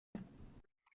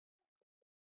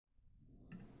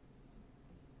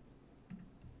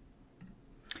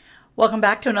Welcome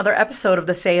back to another episode of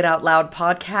the Say It Out Loud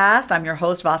podcast. I'm your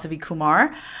host, Vasavi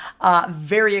Kumar.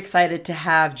 Very excited to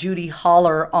have Judi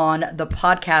Holler on the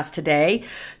podcast today.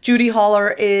 Judi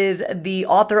Holler is the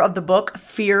author of the book,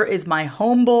 Fear is My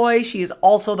Homeboy. She is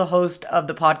also the host of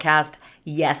the podcast,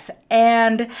 Yes.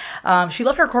 And she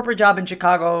left her corporate job in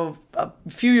Chicago a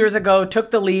few years ago,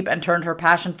 took the leap, and turned her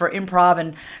passion for improv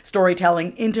and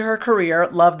storytelling into her career.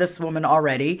 Love this woman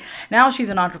already. Now she's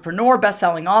an entrepreneur,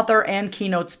 best-selling author, and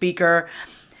keynote speaker.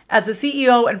 As the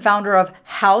CEO and founder of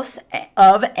House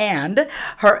of And,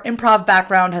 her improv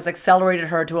background has accelerated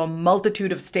her to a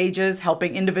multitude of stages,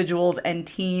 helping individuals and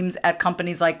teams at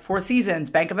companies like Four Seasons,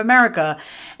 Bank of America,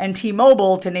 and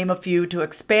T-Mobile, to name a few, to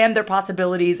expand their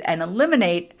possibilities and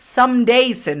eliminate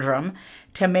someday syndrome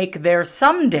to make their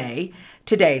someday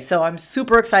today. So I'm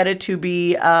super excited to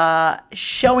be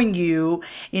showing you,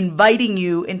 inviting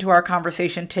you into our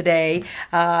conversation today.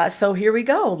 So here we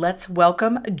go. Let's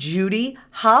welcome Judi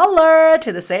Holler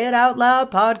to the Say It Out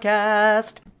Loud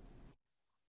podcast.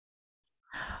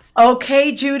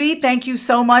 Okay, Judi, thank you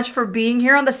so much for being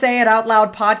here on the Say It Out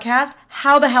Loud podcast.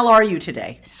 How the hell are you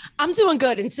today? I'm doing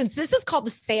good. And since this is called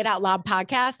the Say It Out Loud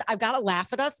podcast, I've got to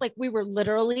laugh at us. Like we were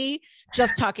literally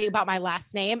just talking about my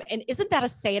last name. And isn't that a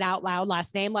Say It Out Loud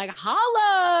last name? Like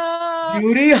Holla.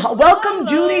 Judi, welcome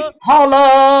Judi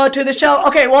Holla to the show.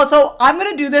 Okay, well, so I'm going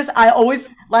to do this. I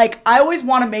always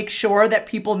want to make sure that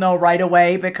people know right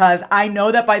away, because I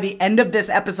know that by the end of this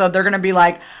episode, they're going to be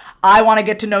like, I want to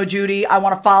get to know Judi. I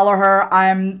want to follow her.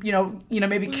 I'm,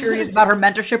 maybe curious about her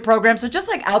mentorship program. So just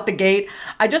like out the gate,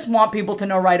 I just want people to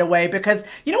know right away, because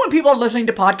when people are listening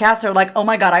to podcasts, they're like, oh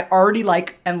my God, I already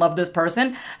like and love this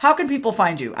person. How can people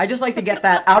find you? I just like to get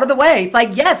that out of the way. It's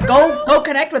like, yes, go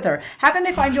connect with her. How can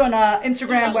they find you on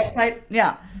Instagram, website?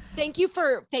 Yeah. Thank you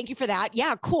for that.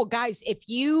 Yeah, cool. Guys, if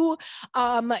you,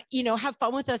 have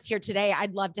fun with us here today,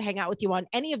 I'd love to hang out with you on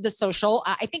any of the social.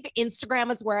 I think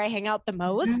Instagram is where I hang out the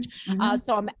most. Mm-hmm.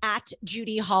 So I'm at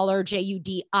Judi Holler,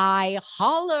 Judi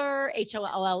Holler,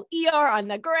 Holler on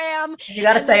the gram. You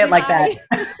got to say it like that.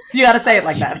 You got to say it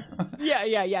like that.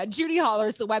 Yeah. Judi Holler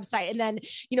is the website. And then,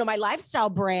 my lifestyle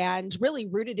brand, really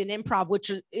rooted in improv, which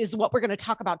is what we're going to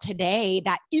talk about today,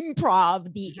 that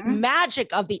improv, the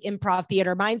magic of the improv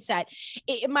theater mindset.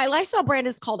 My lifestyle brand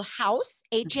is called House,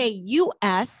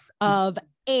 Haus of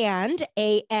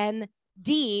and.com.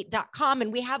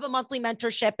 And we have a monthly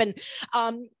mentorship and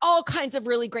all kinds of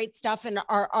really great stuff. And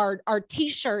our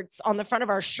t-shirts, on the front of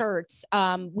our shirts,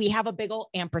 we have a big old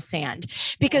ampersand,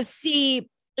 because see,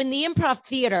 in the improv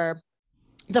theater,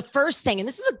 the first thing, and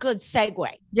this is a good segue.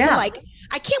 Yeah. So I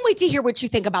can't wait to hear what you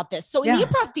think about this. So in the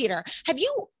improv theater, have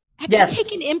you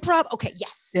taken improv? Okay.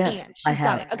 Yes. And I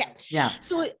have. Done it. Okay. Yeah.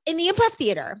 So in the improv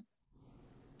theater,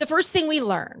 the first thing we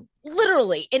learn,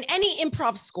 literally in any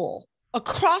improv school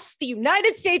across the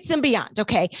United States and beyond,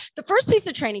 okay, the first piece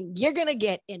of training you're going to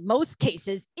get in most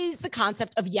cases is the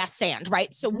concept of yes and,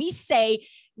 right? So we say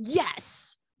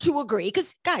yes to agree,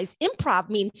 because guys, improv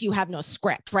means you have no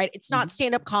script, right? It's not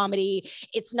stand-up comedy.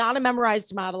 It's not a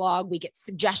memorized monologue. We get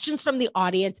suggestions from the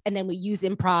audience, and then we use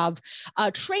improv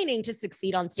training to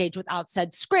succeed on stage without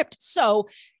said script. So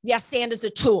yes and is a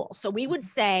tool. So we would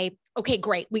say, okay,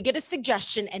 great. We get a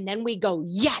suggestion, and then we go,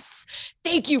 yes,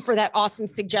 thank you for that awesome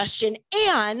suggestion.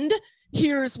 And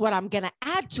here's what I'm going to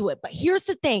add to it. But here's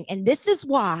the thing. And this is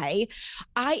why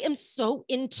I am so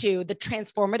into the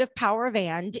transformative power of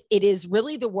and. It is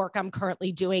really the work I'm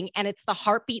currently doing. And it's the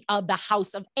heartbeat of the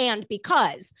House of And,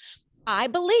 because I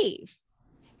believe,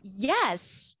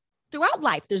 yes, throughout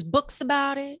life, there's books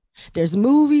about it. There's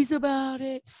movies about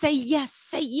it. Say yes,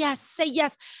 say yes, say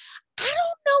yes. I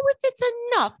don't know if it's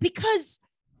enough, because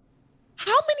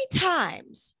how many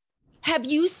times have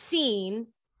you seen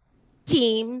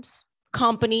teams,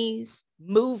 companies,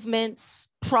 movements,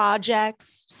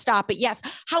 projects stop at yes?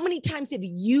 How many times have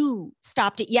you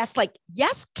stopped at yes? Like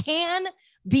yes can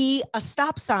be a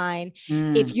stop sign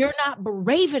if you're not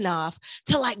brave enough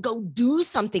to go do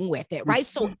something with it, right?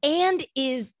 So and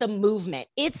is the movement,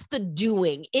 it's the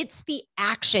doing, it's the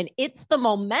action, it's the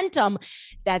momentum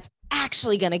that's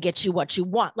actually going to get you what you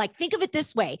want. Think of it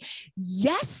this way.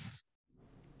 Yes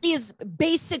is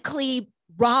basically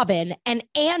Robin and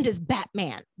is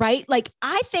Batman, right?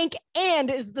 I think and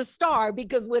is the star,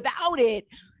 because without it,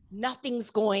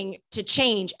 nothing's going to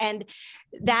change. And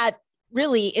that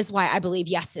really is why I believe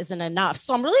yes isn't enough.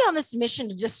 So I'm really on this mission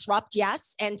to disrupt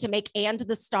yes and to make and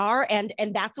the star. And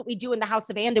that's what we do in the House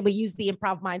of And we use the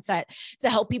improv mindset to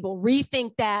help people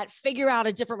rethink that, figure out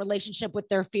a different relationship with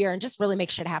their fear, and just really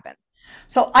make shit happen.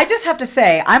 So I just have to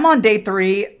say, I'm on day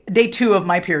 2 of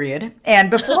my period. And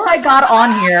before I got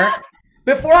on here,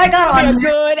 Before I got It's on, a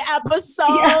good episode.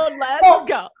 yeah. Let's Well,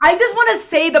 go. I just want to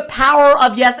say the power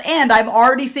of yes and. I'm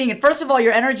already seeing it. First of all,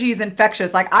 your energy is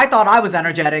infectious. Like I thought I was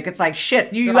energetic. It's like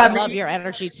shit. You Girl, I have love your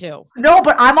energy too. no,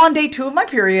 but I'm on day 2 of my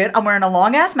period. I'm wearing a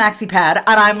long ass maxi pad,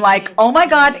 and I'm like, oh my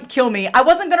god, kill me. I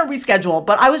wasn't gonna reschedule,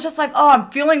 but I was just like, oh,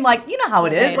 I'm feeling like you know how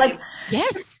it is, like.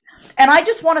 Yes. And I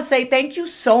just want to say thank you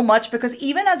so much because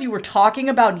even as you were talking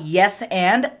about yes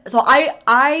and, so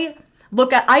I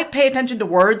pay attention to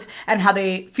words and how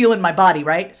they feel in my body,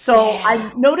 right? So Yeah.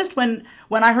 I noticed when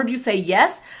I heard you say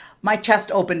yes, my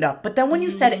chest opened up. But then when you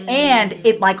said and,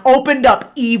 it like opened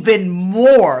up even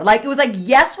more. Like it was like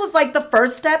yes was like the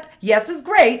first step. Yes is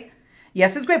great.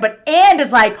 Yes is great, but and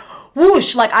is like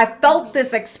whoosh, like I felt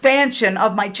this expansion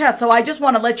of my chest. So I just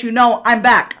want to let you know I'm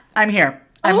back. I'm here.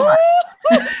 I'm on.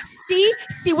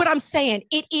 See what I'm saying?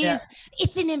 Yeah.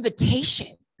 It's an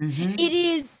invitation. Mhm.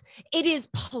 It is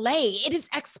play. It is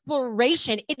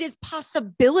exploration. It is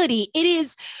possibility. It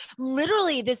is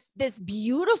literally this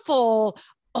beautiful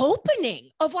opening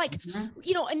of like,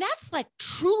 and that's like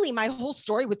truly my whole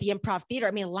story with the improv theater.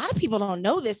 I mean, a lot of people don't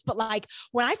know this, but like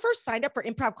when I first signed up for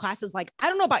improv classes, like, I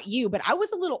don't know about you, but I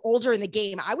was a little older in the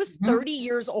game. I was 30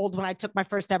 years old when I took my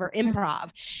first ever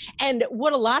improv. And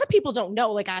what a lot of people don't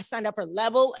know, like I signed up for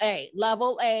level A,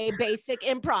 basic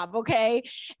improv. Okay.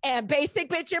 And basic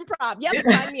bitch improv. Yep.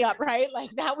 Sign me up. Right.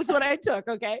 Like that was what I took.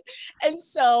 Okay. And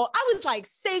so I was like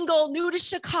single, new to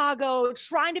Chicago,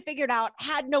 trying to figure it out,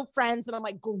 had no friends. And I'm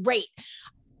like, great.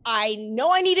 I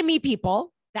know I need to meet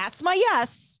people. That's my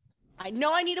yes. I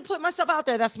know I need to put myself out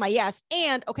there. That's my yes.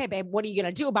 And okay, babe, what are you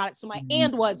going to do about it? So my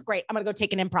and was great. I'm going to go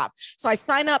take an improv. So I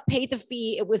sign up, pay the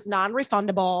fee. It was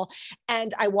non-refundable.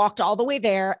 And I walked all the way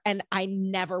there and I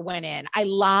never went in. I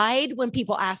lied when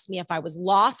people asked me if I was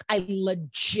lost. I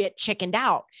legit chickened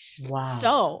out. Wow.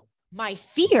 So my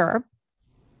fear,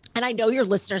 and I know your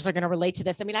listeners are going to relate to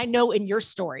this. I mean, I know in your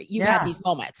story, you've had these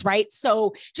moments, right?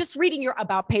 So just reading your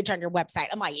about page on your website,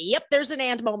 I'm like, yep, there's an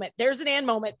and moment. There's an and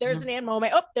moment. There's an and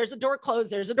moment. Oh, there's a door closed.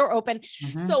 There's a door open.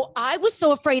 So I was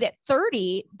so afraid at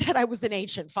 30 that I was an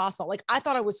ancient fossil. Like I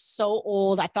thought I was so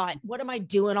old. I thought, what am I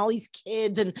doing? All these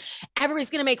kids and everybody's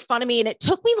going to make fun of me. And it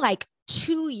took me like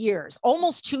 2 years,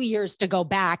 almost 2 years to go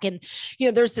back. And,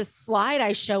 there's this slide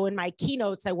I show in my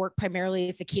keynotes. I work primarily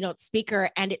as a keynote speaker,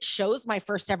 and it shows my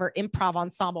first ever improv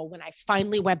ensemble when I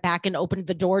finally went back and opened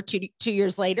the door 2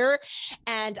 years later.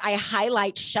 And I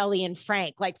highlight Shelly and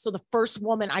Frank. Like, so the first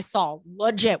woman I saw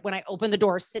legit when I opened the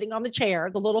door sitting on the chair,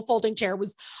 the little folding chair,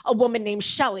 was a woman named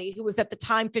Shelly, who was at the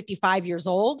time 55 years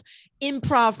old,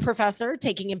 improv professor,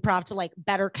 taking improv to like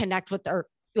better connect with her,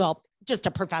 just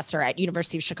a professor at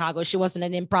University of Chicago. She wasn't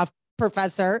an improv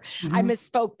professor. I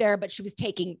misspoke there, but she was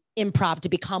taking improv to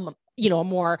become, a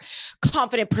more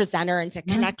confident presenter and to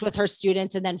connect with her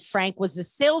students. And then Frank was the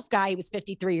sales guy. He was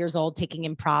 53 years old, taking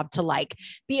improv to like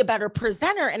be a better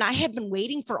presenter. And I had been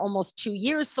waiting for almost 2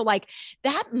 years. So like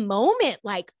that moment,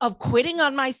 like of quitting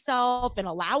on myself and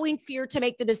allowing fear to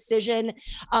make the decision.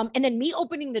 And then me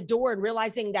opening the door and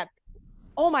realizing that,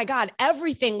 oh my God,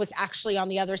 everything was actually on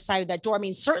the other side of that door. I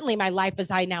mean, certainly my life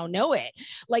as I now know it.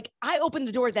 Like I opened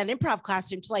the door of that improv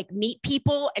classroom to like meet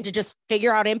people and to just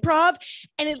figure out improv.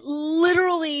 And it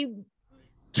literally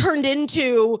turned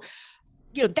into,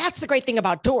 that's the great thing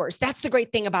about doors. That's the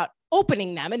great thing about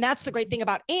opening them. And that's the great thing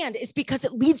about and is because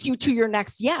it leads you to your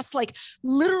next yes. Like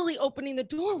literally opening the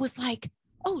door was like,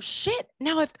 oh shit,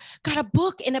 now I've got a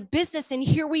book and a business and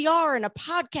here we are and a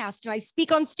podcast and I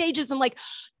speak on stages and like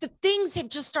the things have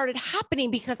just started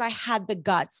happening because I had the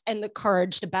guts and the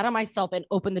courage to bet on myself and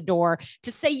open the door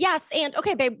to say yes. And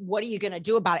okay, babe, what are you going to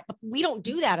do about it? But we don't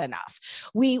do that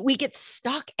enough. We get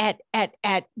stuck at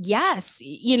yes,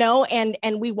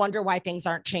 and we wonder why things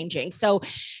aren't changing. So,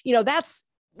 that's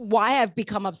why I've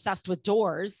become obsessed with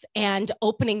doors and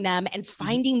opening them and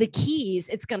finding the keys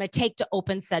it's going to take to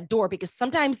open said door, because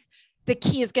sometimes the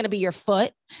key is going to be your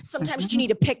foot. Sometimes you need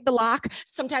to pick the lock.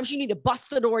 Sometimes you need to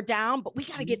bust the door down, but we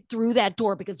got to get through that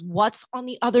door because what's on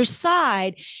the other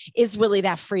side is really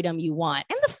that freedom you want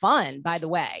and the fun, by the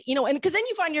way, and because then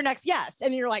you find your next yes.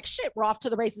 And you're like, shit, we're off to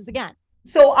the races again.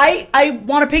 So I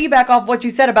want to piggyback off what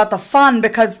you said about the fun,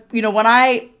 because, when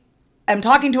I'm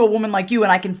talking to a woman like you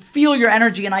and I can feel your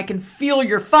energy and I can feel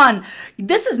your fun.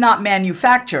 This is not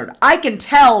manufactured. I can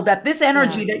tell that this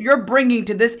energy that you're bringing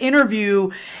to this interview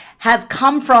has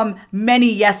come from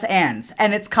many yes ands,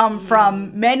 and it's come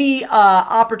from many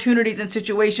opportunities and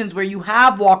situations where you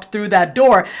have walked through that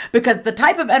door, because the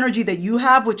type of energy that you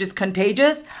have, which is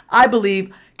contagious, I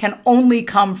believe can only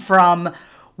come from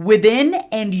within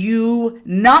and you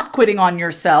not quitting on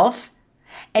yourself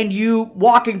and you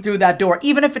walking through that door,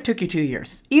 even if it took you 2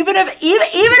 years, even if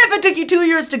it took you 2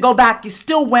 years to go back, you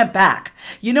still went back.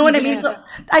 You know what I mean? So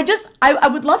I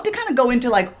would love to kind of go into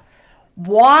like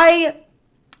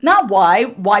not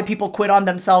why people quit on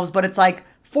themselves, but it's like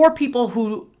for people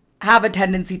who have a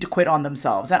tendency to quit on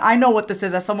themselves. And I know what this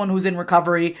is as someone who's in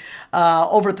recovery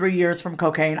over 3 years from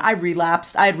cocaine. I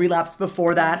relapsed. I had relapsed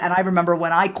before that. And I remember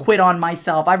when I quit on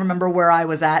myself, I remember where I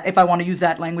was at, if I want to use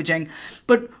that languaging.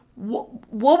 But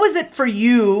what was it for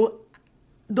you,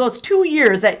 those 2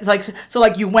 years that like, so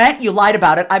like you went, you lied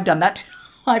about it. I've done that.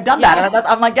 I've done that.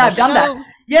 I'm like, yeah, I've done that.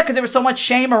 Yeah, because there was so much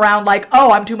shame around like,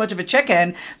 oh, I'm too much of a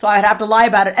chicken, so I'd have to lie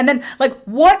about it. And then like,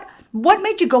 what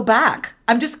made you go back?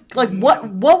 I'm just like,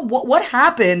 what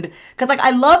happened? Because like,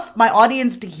 I love my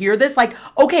audience to hear this. Like,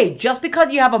 okay, just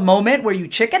because you have a moment where you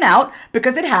chicken out,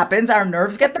 because it happens, our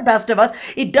nerves get the best of us,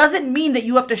 it doesn't mean that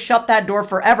you have to shut that door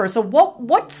forever. So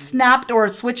what snapped or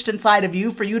switched inside of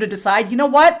you for you to decide, you know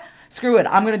what? Screw it.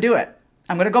 I'm going to do it.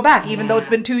 I'm going to go back, even though it's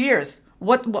been 2 years.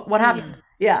 What happened?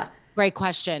 Yeah. Great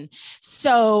question.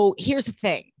 So here's the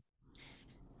thing.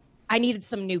 I needed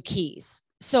some new keys.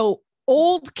 So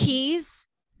old keys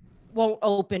won't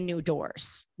open new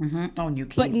doors. Oh, new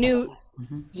keys. But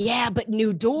but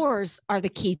new doors are the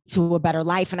key to a better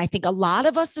life. And I think a lot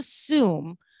of us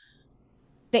assume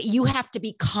that you have to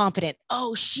be confident.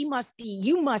 Oh, you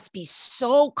must be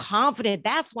so confident.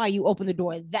 That's why you opened the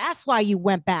door. That's why you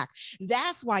went back.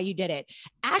 That's why you did it.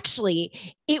 Actually,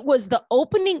 it was the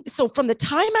opening. So from the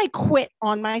time I quit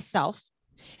on myself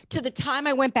to the time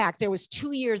I went back, there was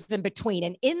 2 years in between.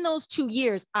 And in those 2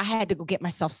 years, I had to go get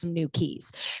myself some new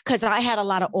keys because I had a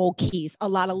lot of old keys, a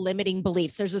lot of limiting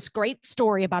beliefs. There's this great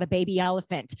story about a baby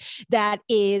elephant that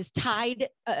is tied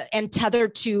and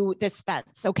tethered to this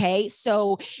fence. Okay.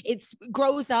 So it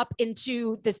grows up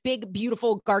into this big,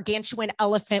 beautiful, gargantuan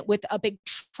elephant with a big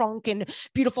trunk and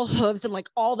beautiful hooves and like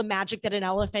all the magic that an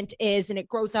elephant is. And it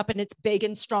grows up and it's big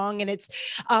and strong and it's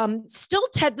still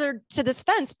tethered to this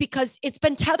fence because it's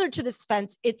been tethered to this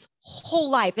fence its whole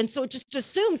life. And so it just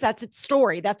assumes that's its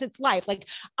story. That's its life. Like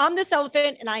I'm this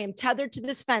elephant and I am tethered to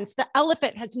this fence. The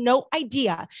elephant has no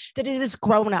idea that it is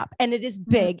grown up and it is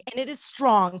big and it is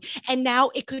strong. And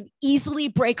now it could easily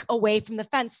break away from the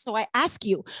fence. So I ask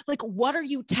you, like, what are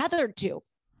you tethered to?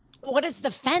 What is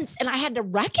the fence? And I had to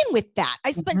reckon with that.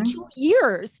 I spent 2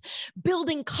 years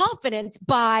building confidence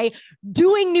by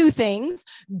doing new things,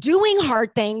 doing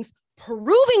hard things,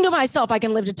 proving to myself I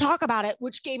can live to talk about it,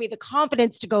 which gave me the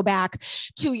confidence to go back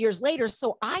 2 years later.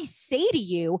 So I say to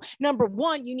you, number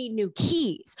one, you need new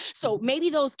keys. So maybe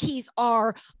those keys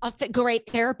are a great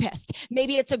therapist.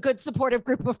 Maybe it's a good supportive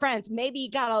group of friends. Maybe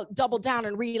you got to double down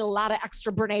and read a lot of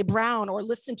extra Brene Brown or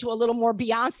listen to a little more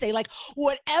Beyonce, like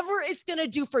whatever it's going to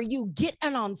do for you, get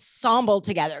an ensemble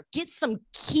together, get some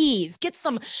keys, get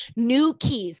some new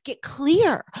keys, get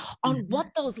clear on what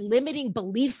those limiting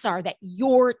beliefs are that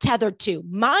you're tethered to.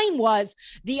 Mine was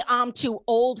the I'm too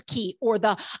old key, or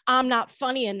the I'm not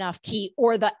funny enough key,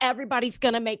 or the everybody's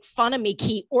going to make fun of me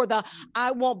key, or the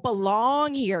I won't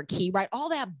belong here key, right? All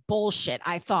that bullshit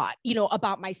I thought,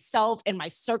 about myself and my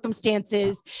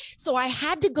circumstances. So I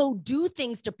had to go do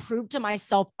things to prove to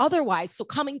myself otherwise. So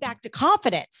coming back to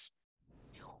confidence,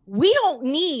 we don't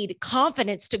need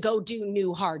confidence to go do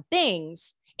new hard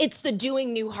things. It's the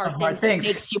doing new hard things that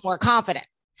makes you more confident.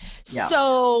 Yeah.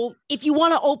 So if you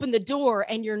want to open the door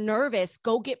and you're nervous,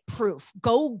 go get proof,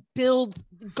 go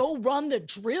run the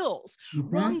drills,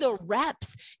 run the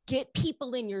reps, get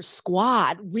people in your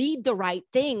squad, read the right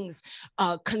things,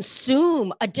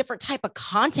 consume a different type of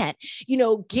content,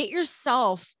 get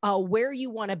yourself where you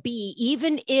want to be.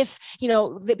 Even if,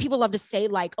 that people love to say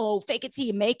like, oh, fake it till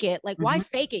you make it. Like, why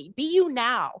fake it? Be you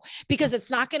now, because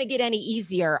it's not going to get any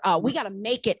easier. We got to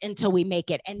make it until we make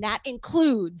it. And that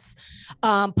includes,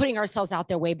 putting ourselves out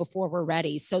there way before we're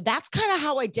ready. So that's kind of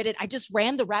how I did it. I just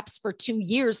ran the reps for 2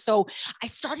 years. So I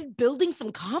started building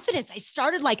some confidence. I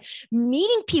started like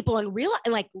meeting people and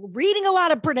like reading a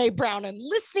lot of Brene Brown and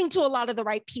listening to a lot of the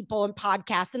right people and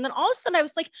podcasts. And then all of a sudden I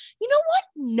was like, you know what?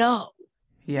 No.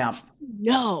 Yeah.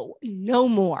 No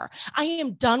more. I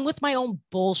am done with my own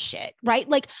bullshit, right?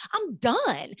 Like I'm done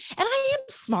and I am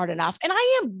smart enough and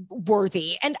I am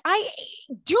worthy and I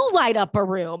do light up a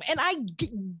room and I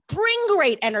bring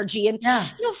great energy and,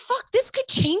 fuck, this could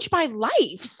change my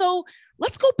life. So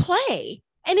let's go play.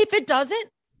 And if it doesn't,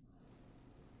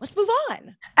 let's move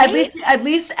on. At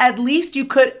least you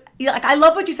could, yeah, like I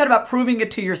love what you said about proving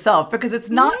it to yourself, because it's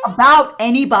not about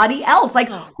anybody else. Like,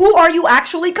 who are you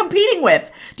actually competing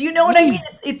with? Do you know what I mean?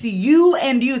 It's you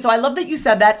and you. So I love that you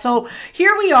said that. So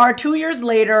here we are 2 years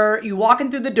later, you walking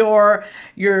through the door,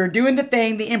 you're doing the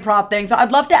thing, the improv thing. So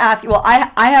I'd love to ask you, well,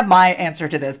 I have my answer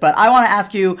to this, but I want to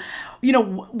ask you, you know,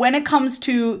 when it comes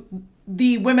to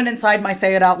the women inside my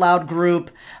Say It Out Loud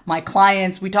group, my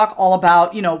clients, we talk all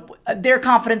about, you know, their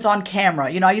confidence on camera.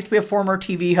 You know, I used to be a former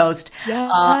TV host.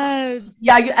 Yes.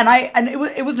 Yeah, and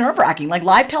it was nerve wracking. Like,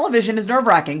 live television is nerve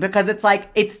wracking because it's like,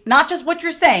 it's not just what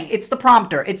you're saying, it's the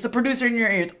prompter, it's the producer in your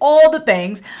ear, it's all the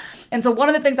things. And so one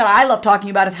of the things that I love talking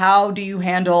about is how do you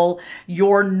handle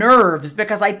your nerves?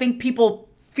 Because I think people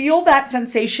feel that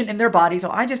sensation in their body. So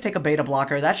I just take a beta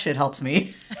blocker. That shit helps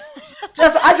me.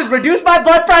 I just reduce my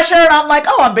blood pressure, and I'm like,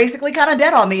 oh, I'm basically kind of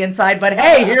dead on the inside, but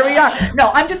hey, here we are.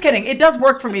 No, I'm just kidding. It does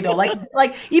work for me though.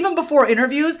 Like even before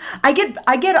interviews, I get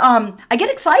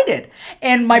excited,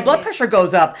 and my blood pressure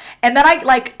goes up, and then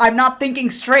I'm not thinking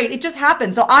straight. It just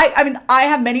happens. So I mean, I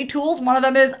have many tools. One of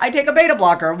them is I take a beta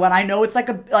blocker when I know it's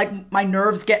like my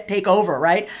nerves take over,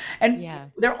 right? And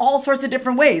there are all sorts of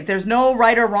different ways. There's no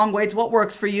right or wrong way. It's what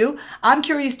works for you. I'm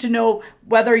curious to know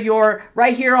whether you're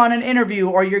right here on an interview,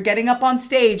 or you're getting up on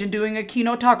stage and doing a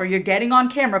keynote talk, or you're getting on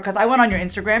camera, because I went on your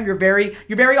Instagram. You're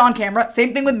very on camera.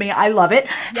 Same thing with me. I love it.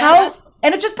 Yes.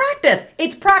 And it's just practice.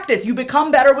 It's practice. You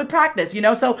become better with practice, you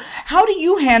know? So how do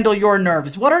you handle your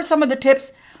nerves? What are some of the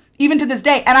tips even to this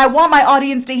day? And I want my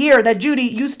audience to hear that, Judi,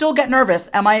 you still get nervous.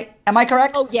 Am I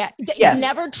correct? Oh yeah. Yes.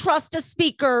 Never trust a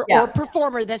speaker or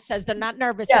performer that says they're not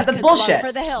nervous. Yeah, that's bullshit.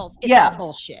 For the hills. It's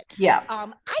bullshit. Yeah. I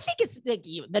think it's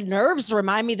the nerves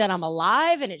remind me that I'm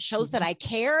alive, and it shows that I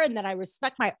care and that I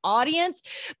respect my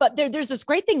audience. But there's this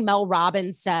great thing Mel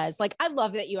Robbins says. Like, I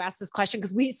love that you asked this question,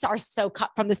 because we are so cut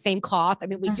from the same cloth. I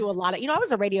mean, we do a lot of, I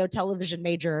was a radio television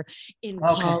major in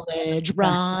college,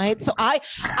 right? So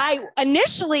I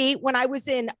initially, when I was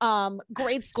in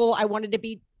grade school, I wanted to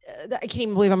be, I can't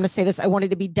even believe I'm going to say this, I wanted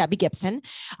to be Debbie Gibson.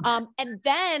 And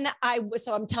then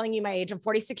so I'm telling you my age, I'm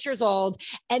 46 years old.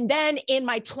 And then in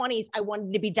my 20s, I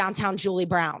wanted to be downtown Julie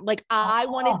Brown. Like, I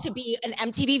wanted to be an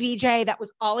MTV VJ. That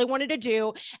was all I wanted to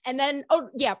do. And then,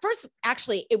 first,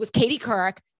 actually, it was Katie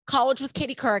Couric. College was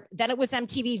Katie Couric. Then it was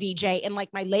MTV VJ in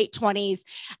like my late 20s.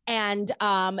 And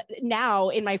now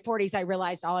in my 40s, I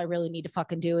realized all I really need to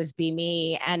fucking do is be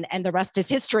me, and the rest is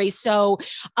history. So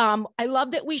I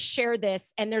love that we share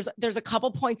this. And there's a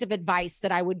couple points of advice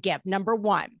that I would give. Number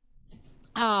one,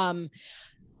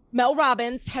 Mel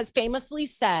Robbins has famously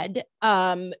said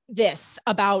this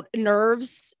about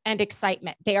nerves and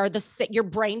excitement. They are your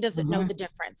brain doesn't know the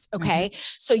difference. Okay.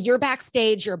 So you're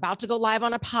backstage, you're about to go live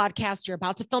on a podcast, you're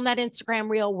about to film that Instagram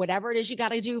reel, whatever it is you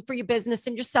got to do for your business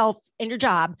and yourself and your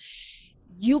job.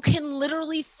 You can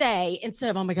literally say, instead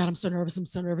of, oh my God, I'm so nervous, I'm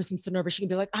so nervous, I'm so nervous, you can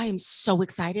be like, I am so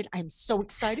excited. I'm so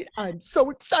excited. I'm so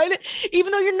excited,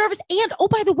 even though you're nervous. And oh,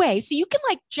 by the way, so you can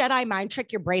like Jedi mind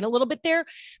trick your brain a little bit there.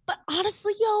 But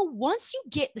honestly, once you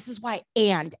get, this is why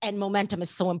and momentum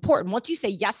is so important. Once you say,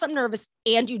 yes, I'm nervous,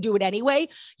 and you do it anyway,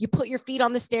 you put your feet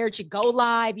on the stairs, you go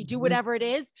live, you do whatever it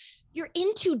is, you're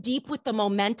in too deep with the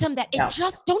momentum that it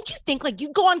just, don't you think, like,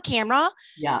 you go on camera?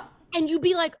 Yeah. And you'd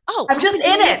be like, oh, I'm just in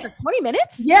it for 20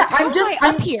 minutes. Yeah. Like,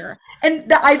 I'm up here.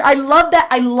 And I love that.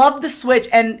 I love the switch.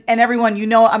 And everyone,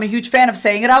 I'm a huge fan of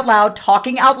saying it out loud,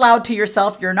 talking out loud to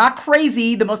yourself. You're not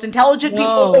crazy. The most intelligent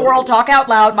people in the world talk out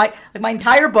loud. My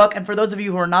entire book. And for those of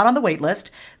you who are not on the wait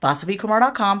list,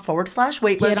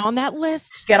 vasavikumar.com/waitlist. Get on that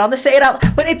list. Get on the Say It Out.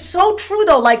 But it's so true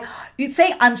though. Like, you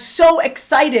say, I'm so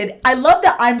excited. I love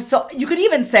that. You could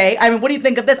even say, I mean, what do you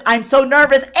think of this? I'm so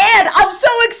nervous and I'm so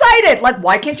excited. Like,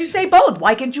 why can't you say both?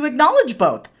 Why can't you acknowledge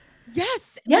both?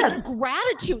 Yes. Like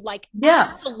gratitude,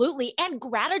 absolutely. And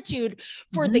gratitude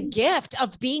for the gift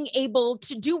of being able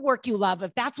to do work you love.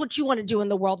 If that's what you want to do in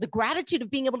the world, the gratitude of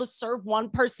being able to serve one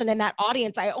person in that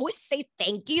audience. I always say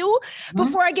thank you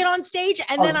before I get on stage.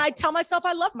 And then I tell myself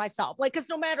I love myself. Like, because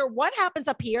no matter what happens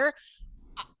up here,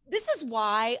 this is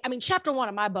why, chapter 1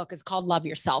 of my book is called Love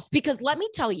Yourself, because let me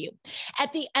tell you,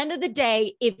 at the end of the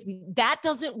day, if that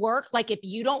doesn't work, like if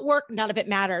you don't work, none of it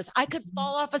matters. I could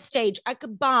fall off a stage. I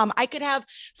could bomb. I could have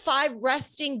 5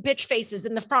 resting bitch faces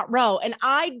in the front row. And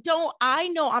I know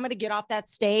I'm going to get off that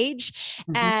stage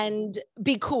and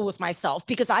be cool with myself,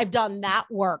 because I've done that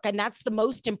work, and that's the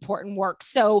most important work.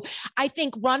 So I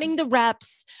think running the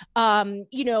reps,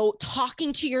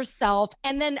 talking to yourself,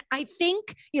 and then I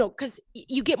think, because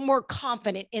you get more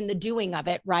confident in the doing of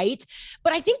it, right?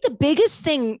 But I think the biggest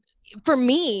thing for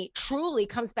me truly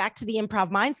comes back to the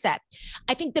improv mindset.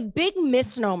 I think the big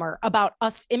misnomer about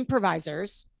us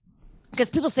improvisers because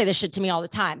people say this shit to me all the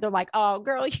time. They're like, oh,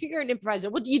 girl, you're an improviser.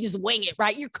 Well, you just wing it,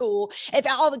 right? You're cool. If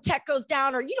all the tech goes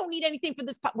down or you don't need anything for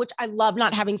this, which I love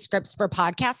not having scripts for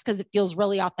podcasts because it feels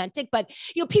really authentic. But,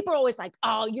 people are always like,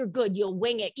 oh, you're good. You'll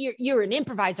wing it. You're an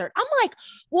improviser. I'm like,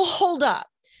 well, hold up.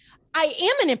 I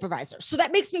am an improviser. So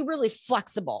that makes me really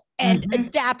flexible and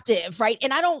adaptive, right?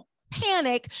 And I don't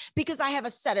panic because I have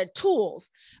a set of tools.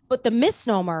 But the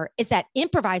misnomer is that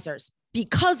improvisers,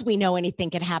 because we know anything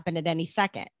can happen at any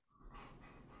second,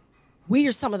 we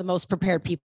are some of the most prepared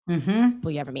people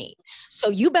you ever meet. So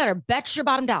you better bet your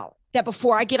bottom dollar that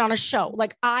before I get on a show,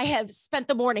 like I have spent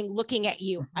the morning looking at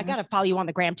you. I got to follow you on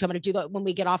the gram too. I'm going to do that when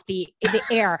we get off the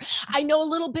air. I know a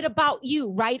little bit about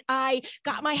you, right? I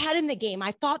got my head in the game.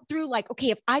 I thought through like, okay,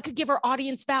 if I could give our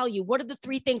audience value, what are the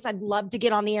 3 things I'd love to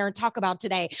get on the air and talk about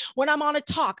today? When I'm on a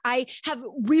talk, I have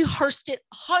rehearsed it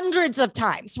hundreds of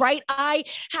times, right? I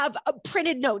have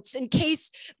printed notes in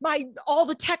case all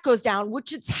the tech goes down,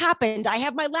 which it's happened. I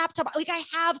have my laptop. Like I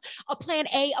have a plan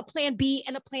A, a plan B,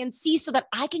 and a plan C so that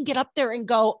I can get up there and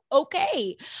go,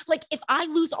 okay, like if I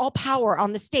lose all power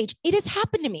on the stage, it has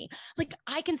happened to me. Like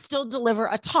I can still deliver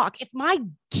a talk. If my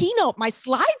keynote, my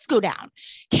slides go down,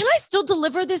 can I still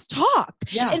deliver this talk?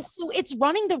 Yeah. And so it's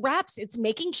running the reps. It's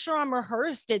making sure I'm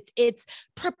rehearsed. It's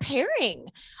preparing.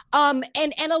 And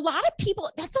a lot of people,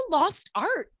 that's a lost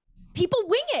art. People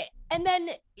wing it. And then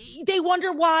they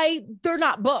wonder why they're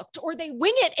not booked, or they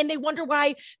wing it and they wonder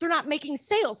why they're not making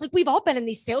sales. Like we've all been in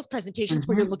these sales presentations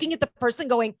where you're looking at the person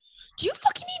going, do you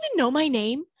fucking even know my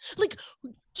name? Like,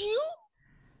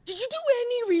 did you do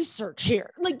any research here?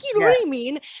 Like, you know what I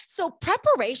mean? So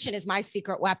preparation is my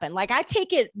secret weapon. Like I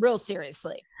take it real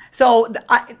seriously. So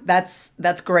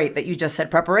that's great that you just said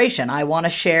preparation. I want to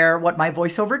share what my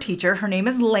voiceover teacher, her name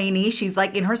is Lainey. She's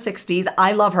like in her 60s.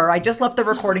 I love her. I just left the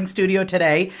recording studio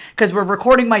today because we're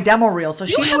recording my demo reel. So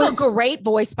you have a great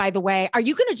voice, by the way. Are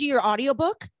you going to do your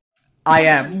audiobook? I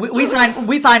am. We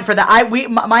signed for that.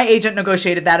 My agent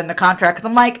negotiated that in the contract because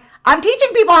I'm like, I'm teaching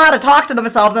people how to talk to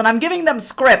themselves and I'm giving them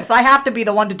scripts. I have to be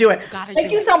the one to do it.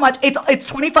 Thank you so much. It's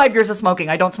 25 years of smoking.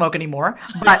 I don't smoke anymore.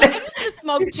 But I used to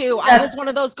smoke too. I was one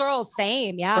of those girls.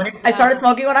 Same. Yeah. I started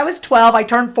smoking when I was 12. I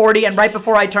turned 40, and right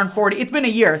before I turned 40, it's been a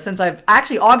year since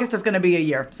August is going to be a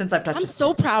year since I've touched it. I'm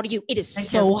so proud of you. It is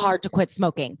so hard to quit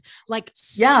smoking. Like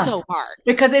so hard.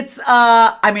 Because it's,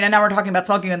 and now we're talking about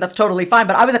smoking and that's totally fine,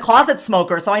 but I was a closet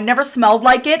smoker. So I never smelled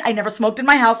like it. I never smoked in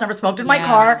my house, never smoked in my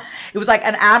car. It was like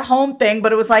an at-home thing,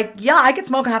 but it was like, I could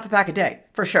smoke half a pack a day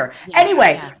for sure.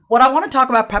 Anyway, what I want to talk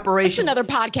about preparation. It's another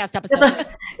podcast episode.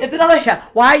 It's another,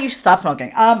 why you should stop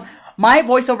smoking. My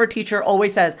voiceover teacher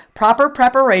always says proper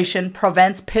preparation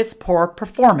prevents piss poor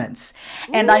performance.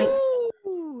 And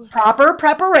proper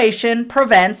preparation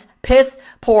prevents piss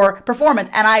poor performance.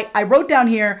 And I wrote down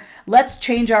here, let's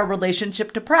change our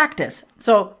relationship to practice.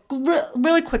 So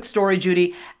really quick story,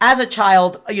 Judi. As a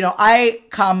child, I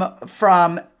come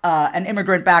from an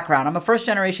immigrant background. I'm a first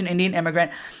generation Indian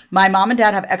immigrant. My mom and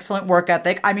dad have excellent work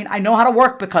ethic. I mean, I know how to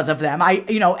work because of them.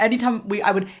 Anytime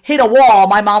I would hit a wall,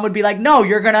 my mom would be like, no,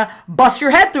 you're going to bust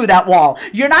your head through that wall.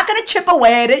 You're not going to chip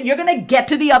away at it. You're going to get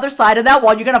to the other side of that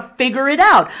wall. You're going to figure it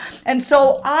out. And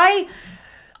so how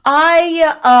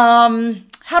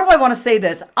do I want to say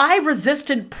this? I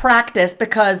resisted practice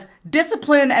because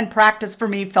discipline and practice for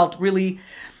me felt really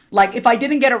like if I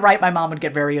didn't get it right, my mom would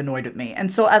get very annoyed at me. And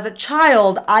so as a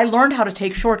child, I learned how to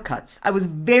take shortcuts. I was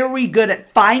very good at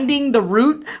finding the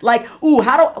route, like,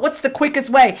 what's the quickest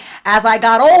way? As I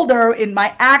got older in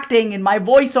my acting, in my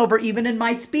voiceover, even in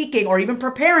my speaking, or even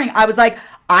preparing, I was like,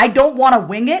 I don't want to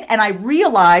wing it. And I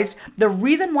realized the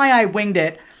reason why I winged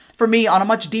it for me on a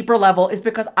much deeper level is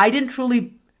because I didn't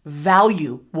truly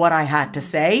value what I had to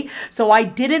say. So I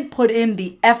didn't put in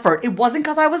the effort. It wasn't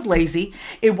because I was lazy.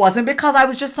 It wasn't because I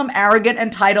was just some arrogant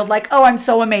entitled, like, oh, I'm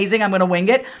so amazing, I'm going to wing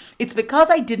it. It's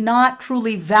because I did not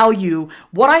truly value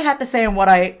what I had to say and what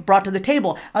I brought to the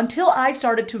table until I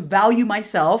started to value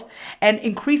myself and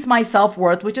increase my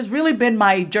self-worth, which has really been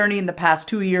my journey in the past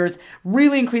 2 years,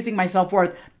 really increasing my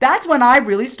self-worth. That's when I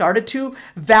really started to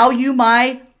value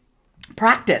my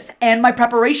practice and my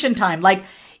preparation time. Like,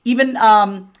 even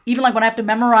like when I have to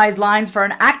memorize lines for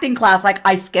an acting class, like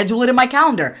I schedule it in my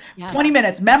calendar, 20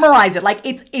 minutes, memorize it. Like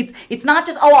it's not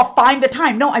just, I'll find the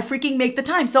time. No, I freaking make the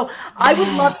time. So I would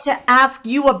love to ask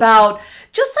you about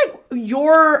just like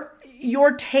your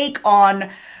take on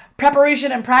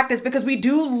preparation and practice, because we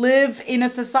do live in a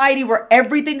society where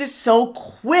everything is so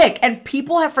quick and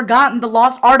people have forgotten the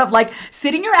lost art of like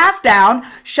sitting your ass down,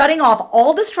 shutting off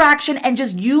all distraction, and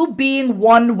just you being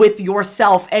one with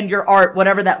yourself and your art,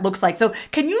 whatever that looks like. So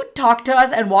can you talk to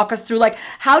us and walk us through, like,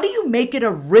 how do you make it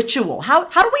a ritual? How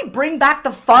do we bring back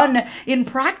the fun in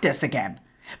practice again?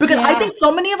 Because I think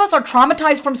so many of us are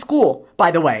traumatized from school,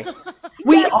 by the way.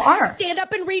 We are. Stand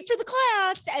up and read for the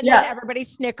class, and then everybody's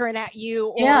snickering at you,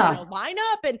 or line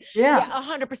up, and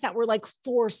 100%. We're like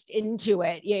forced into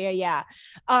it. Yeah.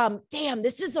 Damn,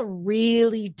 this is a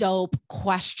really dope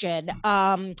question.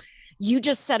 You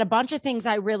just said a bunch of things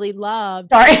I really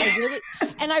loved. Sorry.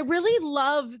 And I really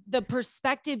love the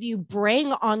perspective you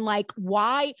bring on like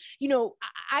why,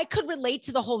 I could relate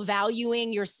to the whole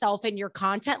valuing yourself and your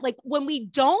content. Like when we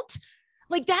don't,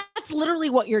 like that's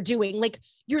literally what you're doing. Like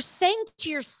you're saying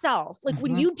to yourself, like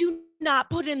when you do not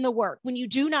put in the work, when you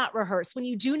do not rehearse, when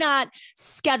you do not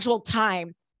schedule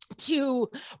time to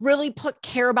really put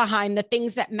care behind the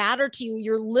things that matter to you,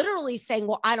 you're literally saying,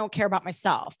 well, I don't care about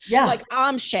myself. Yeah. Like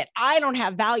I'm shit. I don't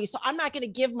have value. So I'm not going to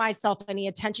give myself any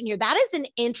attention here. That is an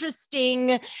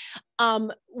interesting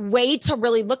way to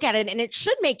really look at it. And it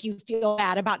should make you feel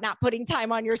bad about not putting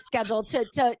time on your schedule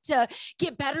to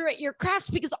get better at your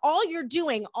craft, because all you're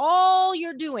doing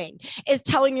is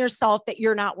telling yourself that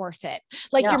you're not worth it.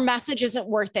 Like your message isn't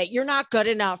worth it. You're not good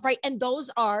enough. Right. And those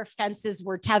are fences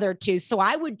we're tethered to. So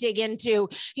I would dig into,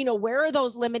 where are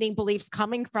those limiting beliefs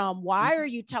coming from? Why are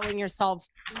you telling yourself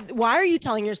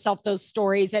those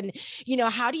stories? And,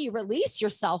 how do you release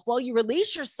yourself? Well, you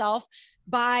release yourself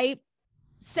by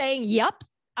saying, yep,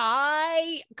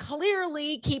 I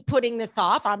clearly keep putting this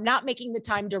off. I'm not making the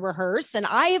time to rehearse. And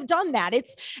I have done that.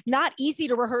 It's not easy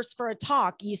to rehearse for a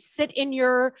talk. You sit in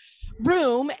your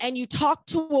room and you talk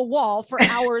to a wall for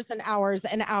hours and hours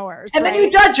and hours. And then you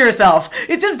judge yourself.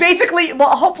 It's just basically,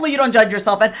 well, hopefully you don't judge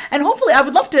yourself. And hopefully I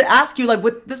would love to ask you, like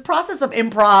with this process of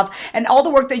improv and all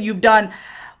the work that you've done,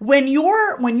 when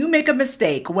you make a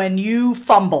mistake, when you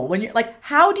fumble, when you're like,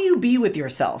 how do you be with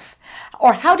yourself?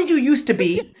 Or how did you used to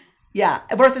be? Yeah.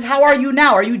 Versus how are you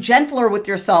now? Are you gentler with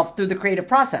yourself through the creative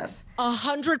process?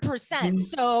 100%.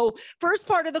 So first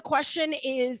part of the question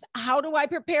is, how do I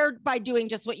prepare? By doing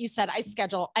just what you said.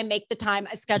 I make the time,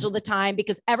 I schedule the time,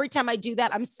 because every time I do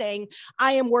that, I'm saying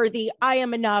I am worthy. I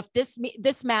am enough. This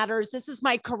matters. This is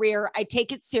my career. I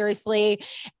take it seriously.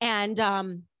 And,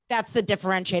 that's the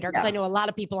differentiator, because I know a lot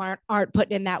of people aren't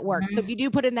putting in that work. So if you do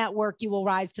put in that work, you will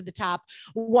rise to the top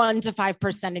 1 to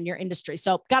 5% in your industry.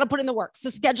 So got to put in the work. So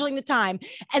scheduling the time.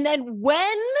 And then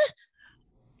when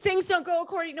things don't go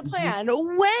according to plan,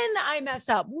 when I mess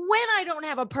up, when I don't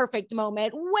have a perfect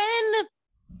moment, when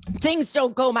things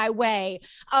don't go my way,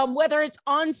 whether it's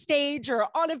on stage or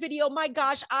on a video, my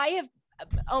gosh,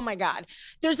 oh my God,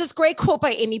 there's this great quote by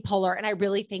Amy Poehler. And I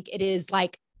really think it is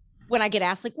like, when I get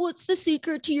asked like, what's the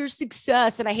secret to your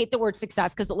success? And I hate the word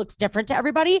success because it looks different to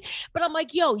everybody, but I'm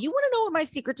like, yo, you want to know what my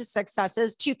secret to success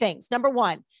is? 2 things. Number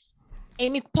 1,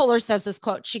 Amy Poehler says this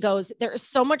quote. She goes, there is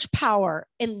so much power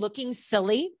in looking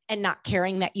silly and not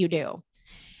caring that you do.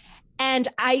 And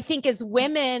I think as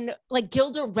women, like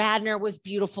Gilda Radner was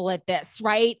beautiful at this,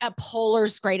 right?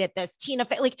 Poehler's great at this. Tina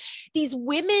Fey, like these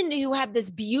women who have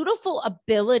this beautiful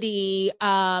ability,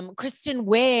 Kristen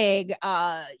Wiig,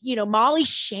 Molly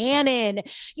Shannon,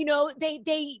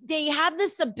 they have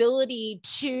this ability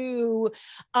to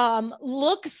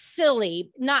look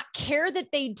silly, not care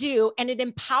that they do. And it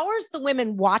empowers the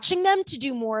women watching them to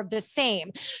do more of the same.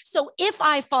 So if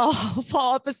I fall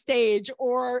off a stage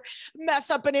or mess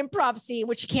up an improv scene,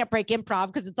 which you can't break improv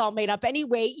because it's all made up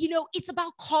anyway, it's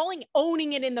about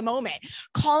owning it in the moment,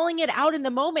 calling it out in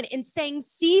the moment and saying,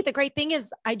 see, the great thing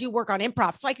is I do work on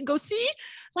improv. So I can go, see,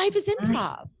 life is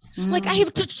improv. Like I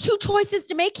have 2 choices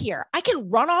to make here. I can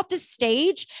run off the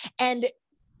stage and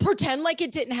pretend like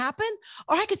it didn't happen,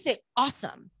 or I could say,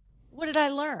 awesome. What did I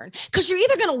learn? Because you're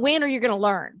either going to win or you're going to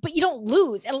learn, but you don't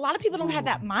lose. And a lot of people don't have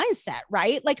that mindset,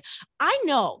 right? Like I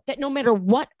know that no matter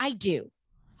what I do,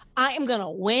 I am going to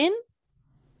win,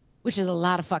 which is a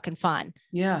lot of fucking fun.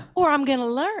 Yeah. Or I'm going to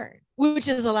learn, which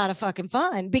is a lot of fucking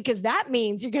fun, because that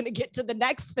means you're going to get to the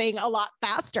next thing a lot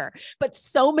faster. But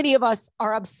so many of us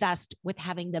are obsessed with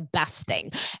having the best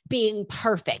thing, being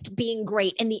perfect, being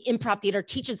great. And the improv theater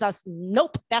teaches us,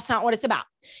 nope, that's not what it's about.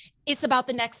 It's about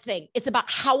the next thing. It's about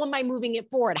how am I moving it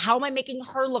forward? How am I making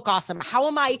her look awesome? How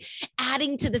am I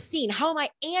adding to the scene? How am I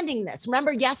ending this?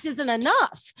 Remember, yes isn't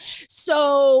enough.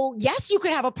 So yes, you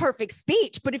could have a perfect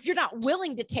speech, but if you're not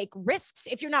willing to take risks,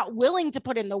 if you're not willing to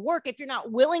put in the work, if you're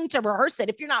not willing to rehearse it,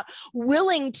 if you're not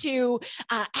willing to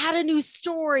add a new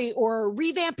story or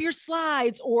revamp your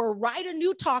slides or write a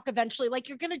new talk eventually, like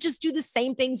you're going to just do the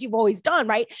same things you've always done,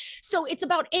 right? So it's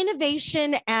about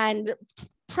innovation and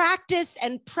practice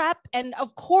and prep, and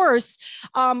of course,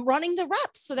 running the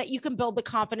reps so that you can build the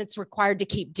confidence required to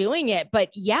keep doing it. But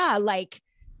yeah, like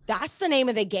that's the name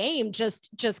of the game. Just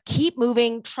keep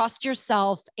moving, trust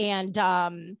yourself, and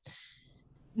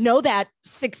know that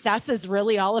success is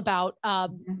really all about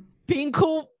being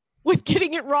cool with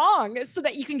getting it wrong so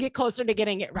that you can get closer to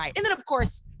getting it right. And then of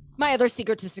course, my other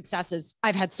secret to success is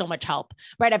I've had so much help,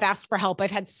 right? I've asked for help. I've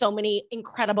had so many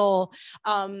incredible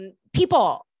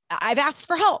people. I've asked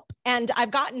for help and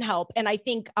I've gotten help. And I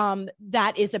think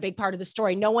that is a big part of the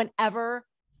story. No one ever,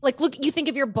 like, look, you think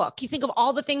of your book, you think of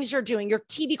all the things you're doing, your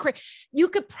TV career, you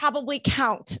could probably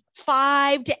count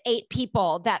 5 to 8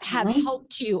 people that have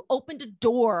helped you, opened a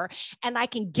door. And I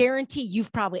can guarantee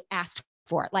you've probably asked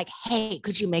for it. Like, hey,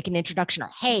 could you make an introduction? Or,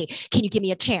 hey, can you give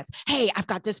me a chance? Hey, I've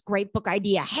got this great book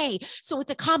idea. Hey, so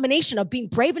it's a combination of being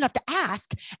brave enough to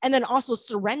ask and then also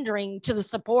surrendering to the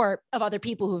support of other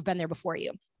people who've been there before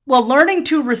you. Well, learning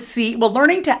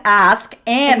to ask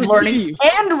and learning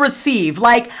and receive.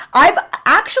 Like I've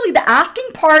actually, the asking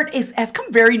part has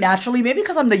come very naturally, maybe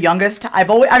because I'm the youngest. I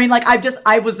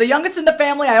was the youngest in the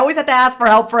family. I always had to ask for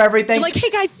help for everything. You're like, hey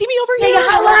guys, see me over here.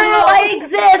 Hello, I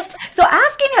exist. So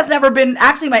asking has never been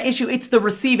actually my issue. It's the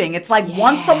receiving. It's like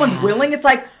once someone's willing, it's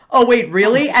like, oh wait,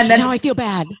 really? And then now I feel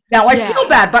bad. Now I feel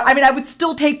bad, but I mean, I would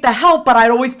still take the help, but I'd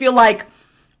always feel like,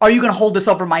 are you going to hold this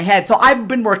over my head? So I've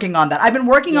been working on that. I've been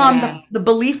working on the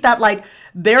belief that like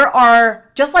there are,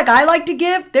 just like I like to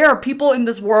give, there are people in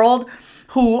this world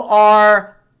who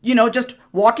are, just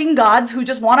walking gods who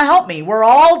just want to help me. We're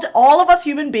all of us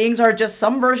human beings are just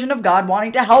some version of God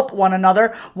wanting to help one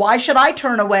another. Why should I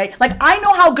turn away? Like I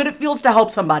know how good it feels to help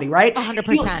somebody, right?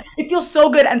 100%. It feels so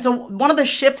good. And so one of the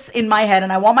shifts in my head,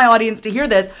 and I want my audience to hear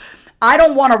this, I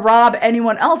don't want to rob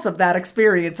anyone else of that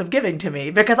experience of giving to me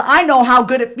because I know how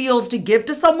good it feels to give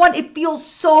to someone. It feels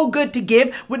so good to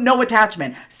give with no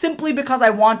attachment simply because I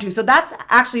want to. So that's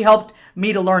actually helped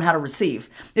me to learn how to receive.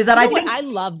 Is that I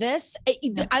love this.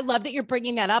 I love that you're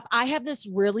bringing that up. I have this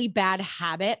really bad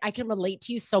habit. I can relate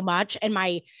to you so much. And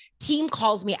my team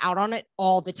calls me out on it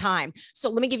all the time. So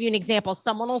let me give you an example.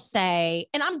 Someone will say,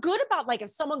 and I'm good about like, if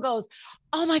someone goes,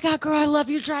 oh my God, girl, I love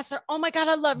your dress. Or, oh my God,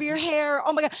 I love your hair.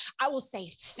 Oh my God. I will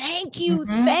say, thank you.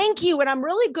 Thank you. And I'm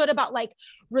really good about like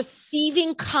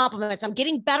receiving compliments. I'm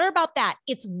getting better about that.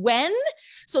 It's when,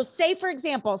 so say for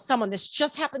example, this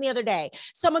just happened the other day.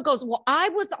 Someone goes, well,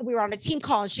 we were on a team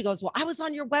call and she goes, well, I was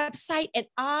on your website and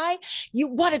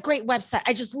what a great website.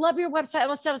 I just love your website. I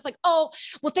was like, oh,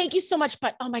 well, thank you so much.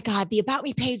 But oh my God, the about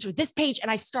me page or this page.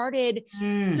 And I started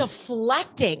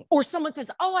deflecting. Or someone says,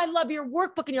 oh, I love your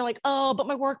workbook. And you're like, oh, but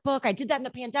my workbook, I did that in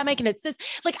the pandemic. And it's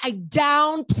this, like I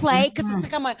downplay because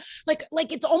it's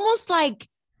like, it's almost like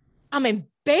I'm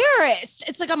embarrassed.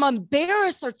 It's like I'm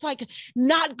embarrassed or it's like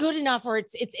not good enough or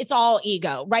it's all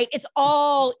ego, right? It's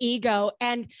all ego.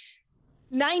 And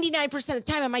 99% of the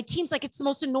time, and my team's like, it's the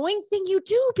most annoying thing you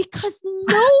do because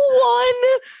no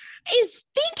one is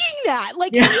thinking that.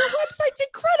 Like your website's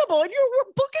incredible and your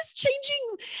book is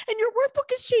changing and your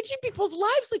workbook is changing people's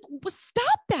lives. Like, well,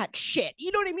 stop that shit.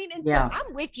 You know what I mean? And so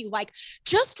I'm with you. Like,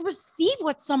 just receive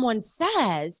what someone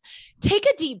says, take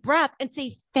a deep breath and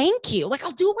say, thank you. Like,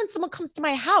 I'll do it when someone comes to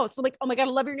my house. I'm like, oh my God,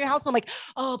 I love your new house. I'm like,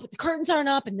 oh, but the curtains aren't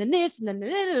up and then this and then,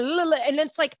 and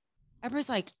it's like, everybody's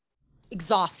like,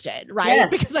 exhausted,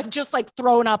 right? Because I've just like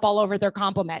thrown up all over their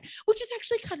compliment, which is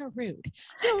actually kind of rude.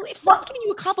 If someone's giving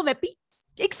you a compliment,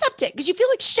 accept it because you feel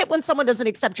like shit when someone doesn't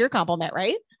accept your compliment,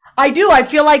 right? I do. I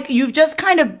feel like you've just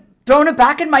kind of thrown it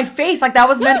back in my face. Like that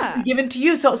was meant to be given to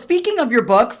you. So speaking of your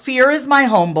book, Fear is My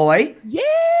Homeboy. Yeah.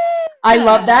 I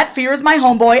love that. Fear is My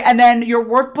Homeboy. And then your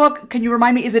workbook, can you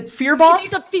remind me, is it Fear Boss?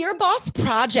 It's the Fear Boss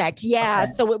project. Yeah.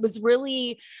 Okay. So it was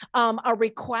really a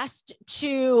request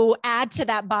to add to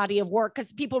that body of work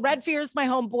because people read Fear is My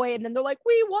Homeboy and then they're like,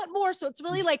 we want more. So it's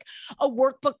really like a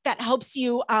workbook that helps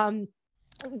you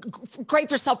great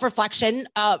for self-reflection.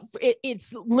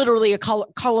 It's literally a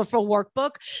colorful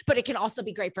workbook, but it can also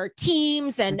be great for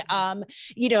teams and,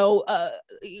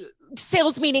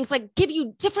 sales meetings, like give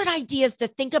you different ideas to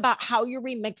think about how you're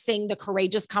remixing the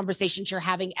courageous conversations you're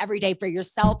having every day for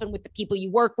yourself and with the people you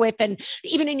work with, and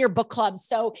even in your book clubs.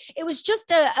 So it was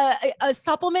just a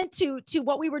supplement to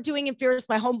what we were doing in Fearless,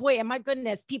 my homeboy. And my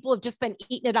goodness, people have just been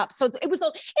eating it up. So it was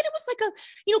like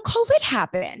COVID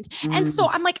happened. And so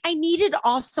I'm like, I needed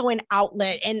also an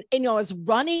outlet, and I was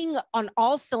running on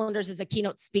all cylinders as a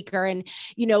keynote speaker. And,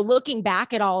 looking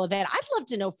back at all of it, I'd love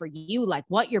to know for you, like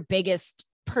what your biggest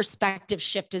perspective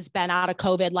shift has been out of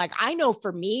COVID. Like, I know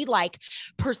for me, like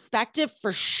perspective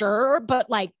for sure, but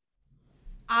like,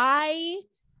 I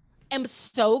am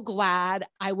so glad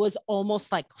I was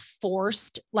almost like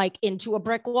forced like into a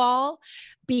brick wall,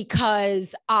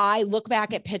 because I look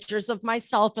back at pictures of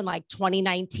myself in like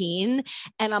 2019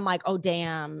 and I'm like, oh,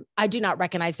 damn, I do not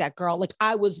recognize that girl. Like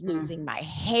I was losing my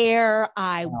hair.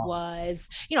 I was,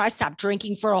 I stopped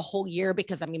drinking for a whole year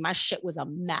because my shit was a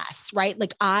mess, right?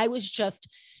 Like I was just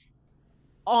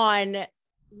on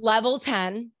level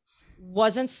 10,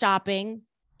 wasn't stopping,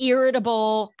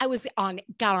 irritable. I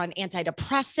got on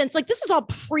antidepressants. Like this is all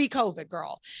pre-COVID,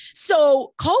 girl.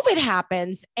 So COVID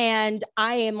happens and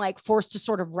I am like forced to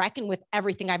sort of reckon with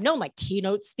everything I've known. Like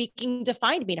keynote speaking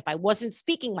defined me. And if I wasn't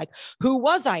speaking, like who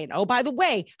was I? And oh, by the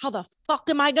way, how the fuck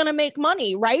am I going to make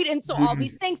money? Right. And so all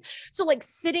these things. So like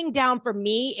sitting down for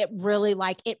me, it really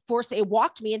it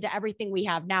walked me into everything we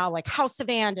have now, like House of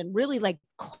And really like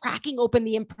cracking open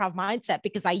the improv mindset,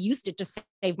 because I used it to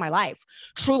save my life.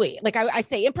 Truly. Like I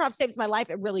say, improv saves my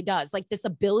life. It really does. Like this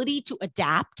ability to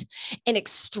adapt in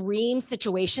extreme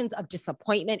situations of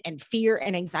disappointment and fear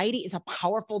and anxiety is a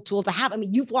powerful tool to have.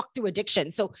 You've walked through addiction,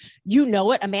 so you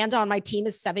know it. Amanda on my team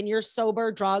is 7 years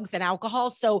sober, drugs and alcohol.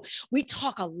 So we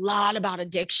talk a lot about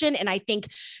addiction. And I think,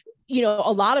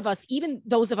 a lot of us, even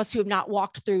those of us who have not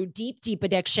walked through deep, deep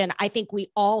addiction, I think we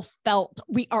are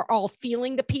all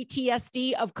feeling the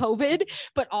PTSD of COVID,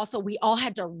 but also we all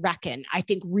had to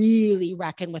really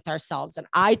reckon with ourselves. And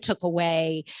I took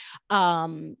away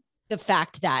the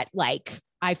fact that like,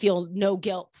 I feel no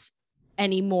guilt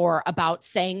anymore about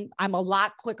saying I'm a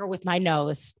lot quicker with my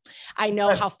nose. I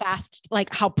know how fast,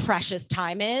 like how precious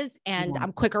time is. And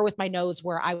I'm quicker with my nose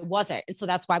where I wasn't. And so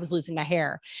that's why I was losing my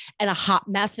hair and a hot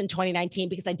mess in 2019,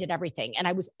 because I did everything. And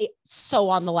I was so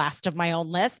on the last of my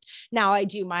own list. Now I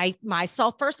do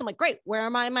myself first. I'm like, great, where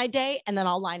am I in my day? And then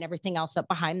I'll line everything else up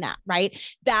behind that. Right.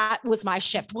 That was my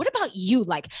shift. What about you?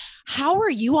 Like, how are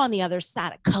you on the other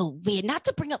side of COVID? Not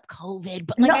to bring up COVID,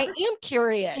 but like, I am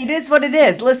curious. It is what it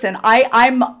is. Listen,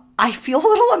 I feel a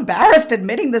little embarrassed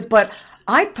admitting this, but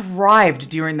I thrived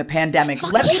during the pandemic.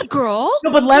 Girl.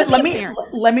 No, but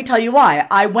let me tell you why.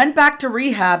 I went back to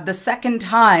rehab the second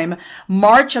time,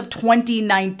 March of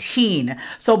 2019.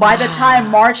 So by the time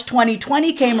March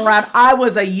 2020 came around, I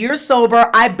was a year sober.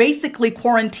 I basically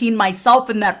quarantined myself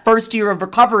in that first year of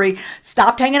recovery.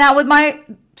 Stopped hanging out with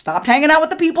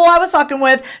the people I was fucking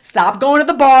with, stopped going to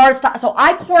the bar. So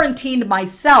I quarantined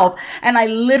myself, and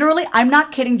I'm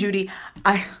not kidding, Judi.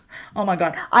 Oh my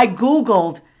God. I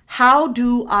Googled, how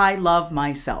do I love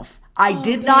myself? I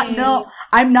did not know.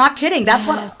 I'm not kidding. That's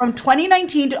what from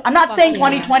 2019 to, I'm not saying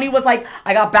 2020 was like,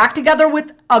 I got back together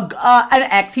with an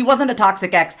ex. He wasn't a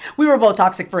toxic ex. We were both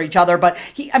toxic for each other, but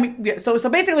so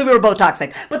basically we were both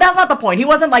toxic, but that's not the point. He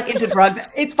wasn't like into drugs.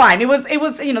 It's fine. It was,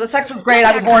 the sex was great.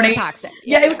 I was horny. Toxic.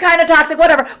 Yeah, it was kind of toxic,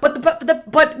 whatever.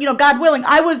 But God willing,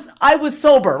 I was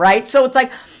sober, right? So it's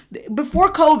like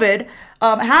before COVID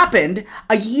happened,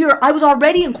 a year, I was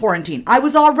already in quarantine. I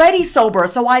was already sober.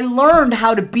 So I learned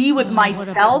how to be with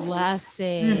myself. What a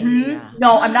blessing. Yeah.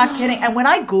 No, I'm not kidding. And when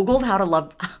I Googled how to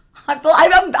love, I've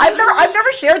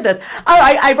never shared this.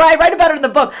 I write about it in the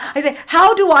book. I say,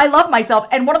 how do I love myself?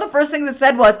 And one of the first things it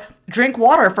said was, drink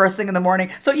water first thing in the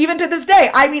morning. So even to this day,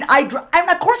 and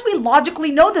of course we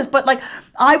logically know this, but like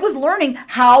I was learning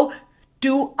how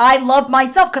do I love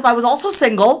myself? Because I was also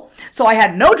single. So I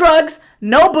had no drugs,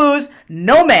 no booze,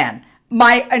 no man.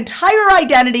 My entire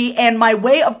identity and my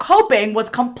way of coping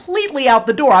was completely out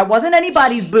the door. I wasn't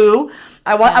anybody's boo.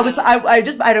 I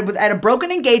had a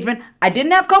broken engagement. I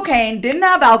didn't have cocaine, didn't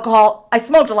have alcohol. I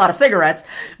smoked a lot of cigarettes.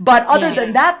 But other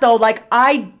than that, though, like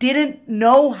I didn't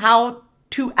know how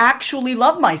to actually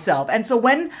love myself. And so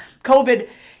when COVID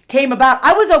came about,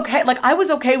 I was okay. Like I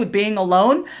was okay with being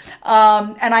alone.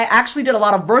 And I actually did a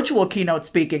lot of virtual keynote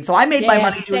speaking. So I made my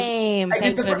money. Same.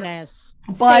 Thank goodness.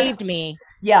 Saved me.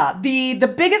 Yeah,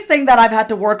 the biggest thing that I've had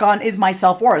to work on is my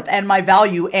self-worth and my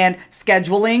value and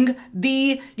scheduling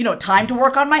the, time to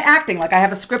work on my acting. Like I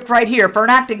have a script right here for an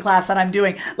acting class that I'm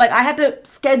doing. Like I had to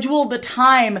schedule the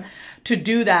time to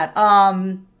do that.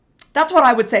 That's what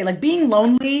I would say. Like being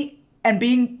lonely and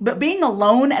being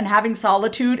alone and having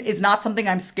solitude is not something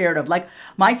I'm scared of. Like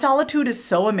my solitude is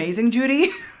so amazing, Judy.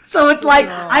 So it's like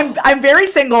I'm very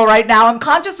single right now. I'm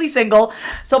consciously single.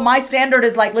 So my standard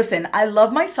is like, listen, I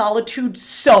love my solitude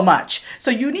so much.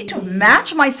 So you need to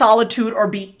match my solitude or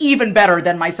be even better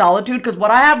than my solitude, because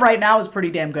what I have right now is pretty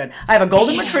damn good. I have a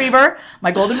golden retriever.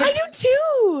 My golden I do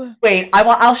too. Wait,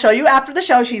 I'll show you after the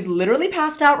show. She's literally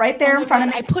passed out right there in front of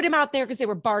me. I put him out there because they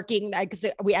were barking. Because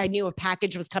I knew a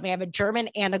package was coming. I have a German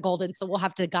and a golden, so we'll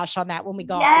have to gush on that when we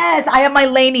go. Yes, I have my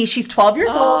Lainey. She's 12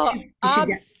 years old.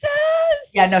 Obsessed.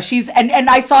 Yeah, no, she's and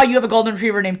I saw you have a golden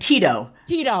retriever named Tito.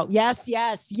 Tito, yes.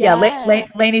 Yeah,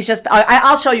 Lainey's just.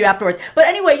 I'll show you afterwards. But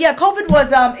anyway, yeah, COVID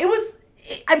was I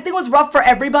think it was rough for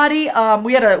everybody.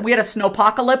 We had a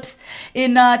snowpocalypse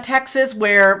in Texas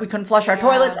where we couldn't flush our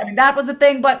toilets. I mean, that was a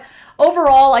thing. But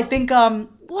overall, I think. Well,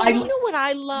 you know what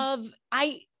I love?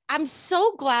 I'm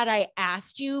so glad I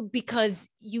asked you, because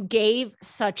you gave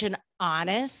such an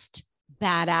honest,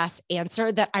 badass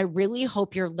answer that I really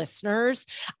hope your listeners,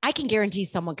 I can guarantee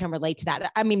someone can relate to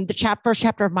that. I mean, the first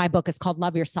chapter of my book is called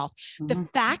Love Yourself. Mm-hmm. The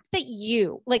fact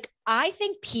that I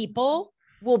think people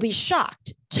will be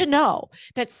shocked to know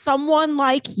that someone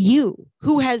like you,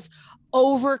 who has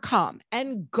overcome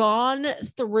and gone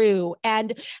through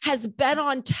and has been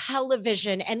on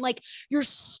television, and like your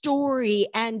story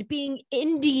and being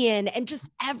Indian and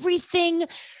just everything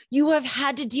you have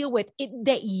had to deal with,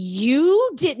 that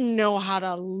you didn't know how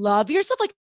to love yourself.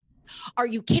 Like, are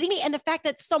you kidding me? And the fact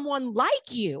that someone like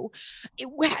you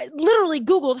literally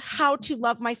Googled how to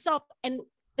love myself. And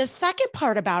the second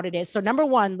part about it is, so number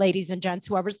one, ladies and gents,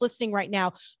 whoever's listening right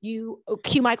now, you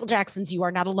cue Michael Jackson's "You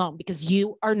Are Not Alone," because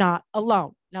you are not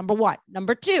alone. Number one.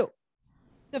 Number two,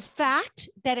 the fact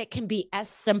that it can be as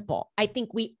simple. I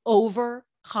think we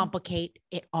overcomplicate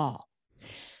it all.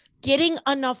 Getting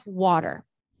enough water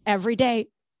every day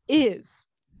it's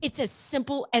as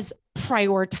simple as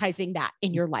prioritizing that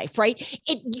in your life, right?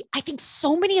 I think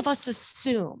so many of us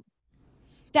assume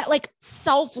that like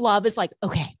self-love is like,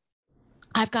 okay,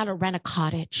 I've got to rent a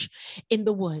cottage in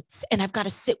the woods and I've got to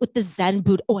sit with the Zen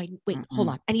Buddha. Oh, wait, hold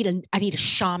on. I need a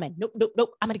shaman. Nope.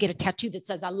 I'm going to get a tattoo that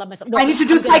says I love myself. No, I need to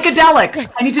do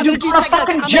psychedelics. I need to do a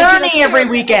fucking journey every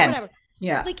weekend.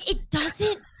 Yeah. Like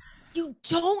you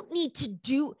don't need to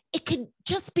do, it could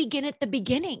just begin at the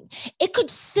beginning. It could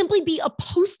simply be a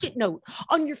Post-it note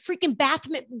on your freaking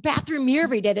bathroom mirror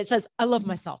every day that says, I love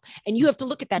myself. And you have to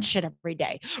look at that shit every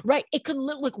day, right? It could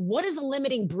look like, what is a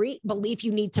limiting belief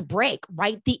you need to break,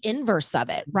 right? The inverse of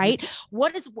it, right?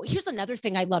 Here's another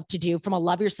thing I love to do from a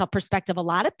love yourself perspective. A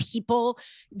lot of people,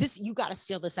 you got to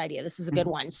steal this idea. This is a good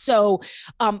one. So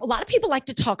a lot of people like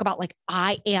to talk about like,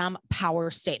 I am power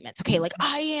statements. Okay. Like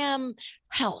I am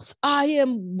health. I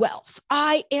am wealth.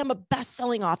 I am a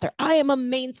best-selling author. I am a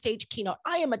main stage keynote.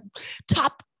 I am a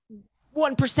top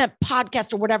 1%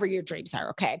 podcast, or whatever your dreams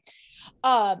are. Okay.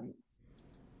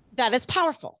 That is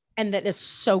powerful. And that is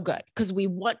so good, because we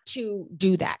want to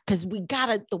do that, because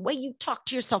the way you talk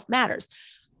to yourself matters.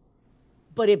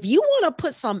 But if you want to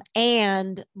put some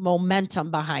and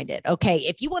momentum behind it, okay,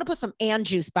 if you want to put some and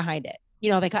juice behind it,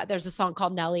 there's a song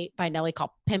called by Nelly called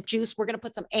Pimp Juice. We're going to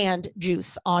put some and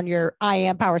juice on your I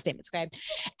am power statements. Okay.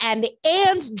 And the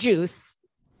and juice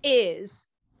is,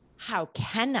 how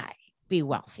can I be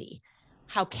wealthy?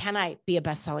 How can I be a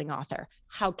best-selling author?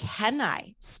 How can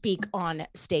I speak on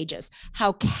stages?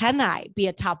 How can I be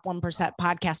a top 1%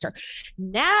 podcaster?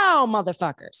 Now,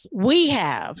 motherfuckers, we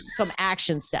have some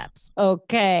action steps.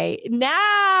 Okay.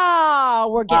 Now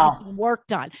we're getting some work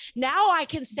done. Now I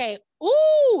can say,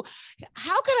 ooh,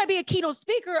 how can I be a keynote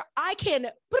speaker? I can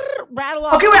rattle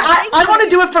off. Okay, wait, I want to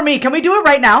do it for me. Can we do it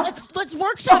right now? Let's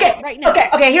workshop it right now.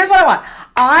 Okay, here's what I want.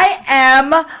 I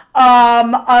am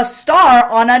a star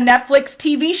on a Netflix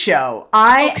TV show.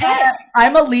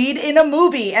 I'm a lead in a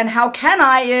movie, and how can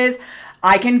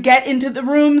I can get into the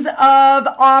rooms of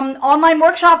online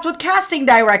workshops with casting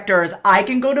directors. I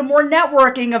can go to more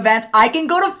networking events. I can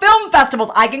go to film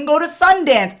festivals. I can go to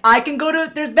Sundance.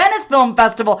 There's Venice Film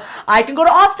Festival. I can go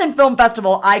to Austin Film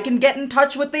Festival. I can get in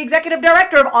touch with the executive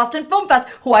director of Austin Film Fest,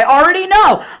 who I already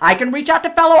know. I can reach out to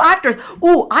fellow actors.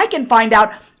 Ooh, I can find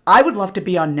out. I would love to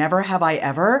be on Never Have I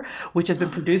Ever, which has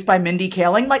been produced by Mindy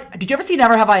Kaling. Like, did you ever see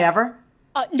Never Have I Ever?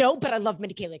 No, but I love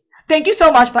Mindy Kaling. thank you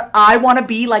so much, but I want to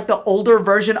be like the older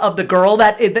version of the girl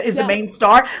that is the main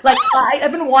star. Like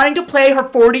I've been wanting to play her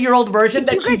 40-year-old version.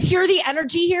 Do you guys hear the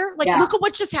energy here? Like, Yeah. look at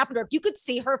what just happened. Or if you could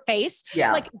see her face,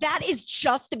 Yeah. like that is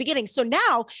just the beginning. So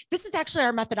now this is actually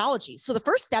our methodology. So the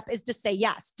first step is to say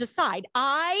yes, decide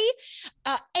I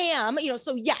am,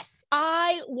 so yes,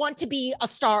 I want to be a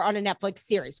star on a Netflix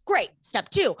series. Great. Step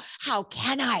 2, how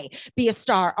can I be a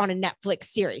star on a Netflix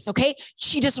series? Okay.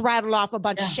 She just rattled off a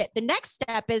bunch of shit. The next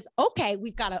step is, okay,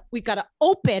 we've got to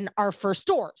open our first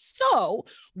door. So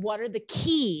what are the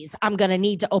keys I'm going to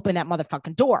need to open that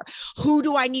motherfucking door? Who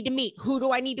do I need to meet? Who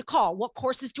do I need to call? What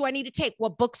courses do I need to take?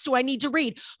 What books do I need to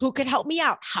read? Who can help me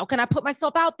out? How can I put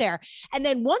myself out there? And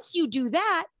then once you do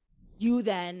that, you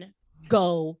then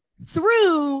go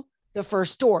through the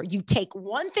first door. You take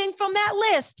one thing from that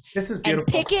list and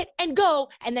pick it and go.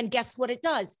 And then guess what it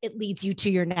does? It leads you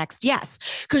to your next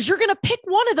yes. Because you're going to pick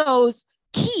one of those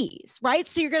keys, right?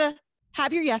 So you're going to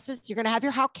have your yeses. You're going to have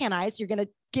your how can I's. You're going to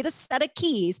get a set of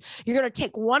keys. You're going to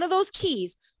take one of those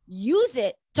keys, use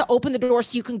it to open the door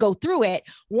so you can go through it.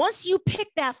 Once you pick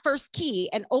that first key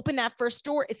and open that first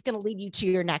door, it's going to lead you to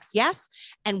your next yes.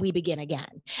 And we begin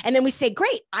again. And then we say,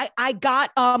 great, I got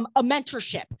a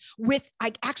mentorship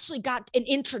I actually got an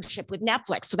internship with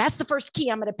Netflix. So that's the first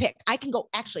key I'm going to pick. I can go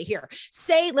actually here.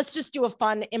 Let's just do a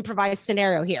fun improvised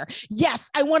scenario here. Yes,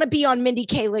 I want to be on Mindy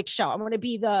Kaling's show. I want to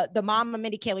be the mom of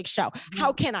Mindy Kaling's show.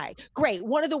 How can I? Great.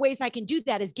 One of the ways I can do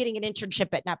that is getting an internship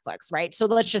at Netflix, right? So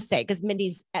let's just say, because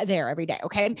Mindy's there every day.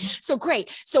 Okay. So great.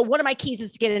 So one of my keys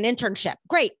is to get an internship.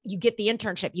 Great. You get the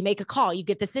internship. You make a call. You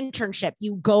get this internship.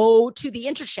 You go to the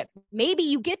internship. Maybe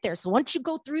you get there. So once you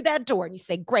go through that door and you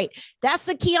say, great, that's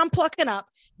the key I'm plucking up.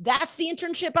 That's the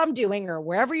internship I'm doing, or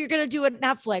wherever you're going to do it at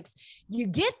Netflix. You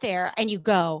get there and you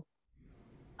go,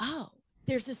 oh,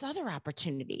 there's this other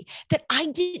opportunity that I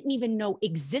didn't even know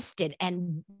existed.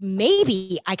 And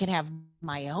maybe I can have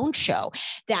my own show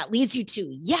that leads you to,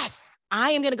 yes,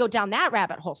 I am going to go down that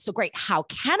rabbit hole. So great. How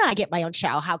can I get my own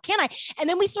show? How can I? And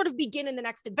then we sort of begin in the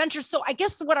next adventure. So I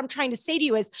guess what I'm trying to say to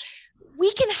you is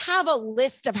we can have a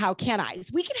list of how can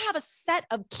I's. We can have a set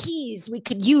of keys we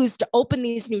could use to open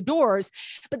these new doors.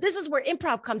 But this is where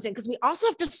improv comes in, because we also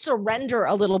have to surrender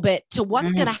a little bit to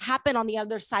what's going to happen on the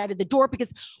other side of the door,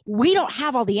 because we don't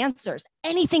have all the answers.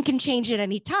 Anything can change at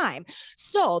any time.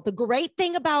 So the great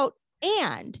thing about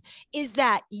is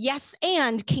that yes,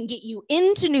 and can get you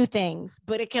into new things,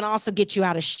 but it can also get you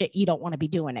out of shit you don't want to be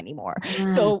doing anymore.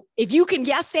 So if you can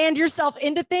yes and yourself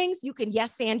into things, you can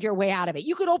yes and your way out of it.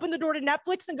 You could open the door to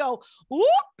Netflix and go, whoop,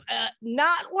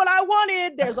 not what I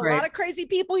wanted. There's a lot of crazy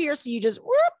people here. So you just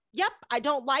whoop. Yep, I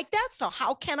don't like that. So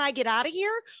how can I get out of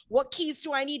here? What keys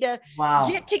do I need to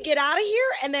get out of here?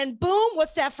 And then boom,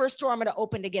 what's that first door I'm going to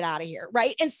open to get out of here?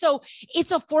 Right. And so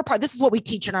it's a 4-part. This is what we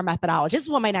teach in our methodology. This is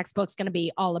what my next book's going to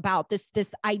be all about.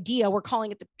 This idea, we're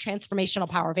calling it the transformational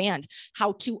power of and,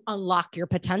 how to unlock your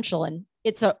potential. And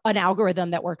it's an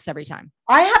algorithm that works every time.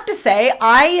 I have to say,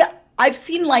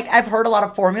 I've heard a lot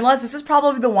of formulas. This is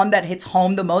probably the one that hits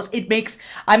home the most.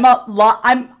 I'm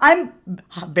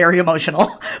very emotional,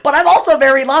 but I'm also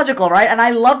very logical, right? And I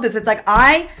love this. It's like,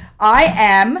 I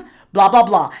am blah, blah,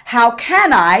 blah. How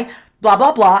can I blah,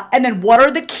 blah, blah. And then what are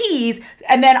the keys?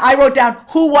 And then I wrote down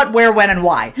who, what, where, when, and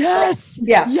why. Yes.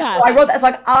 Yeah. Yes. So I wrote that. It's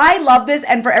like, I love this.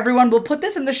 And for everyone, we'll put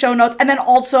this in the show notes. And then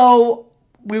also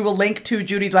we will link to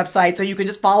Judi's website so you can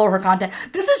just follow her content.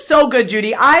 This is so good,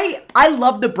 Judi. I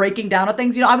love the breaking down of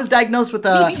things. I was diagnosed with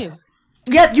Me too.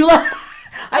 Yes, you love.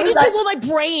 I do too. Well, my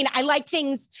brain, I like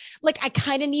things like I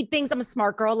kind of need things. I'm a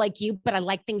smart girl like you, but I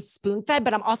like things spoon fed.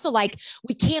 But I'm also like,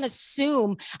 we can't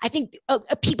assume. I think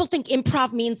people think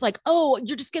improv means like, oh,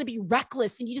 you're just going to be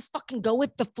reckless and you just fucking go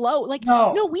with the flow. Like,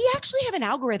 no, we actually have an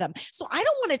algorithm. So I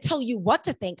don't want to tell you what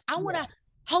to think. I want to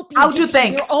help you get to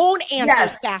your own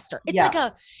answers faster.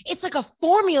 It's like a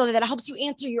formula that helps you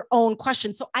answer your own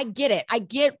questions. So I get it. I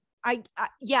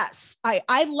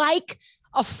like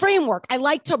a framework. I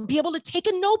like to be able to take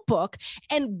a notebook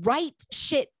and write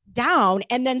shit down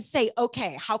and then say,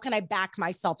 okay, how can I back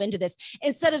myself into this?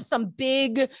 Instead of some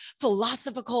big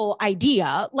philosophical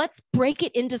idea, let's break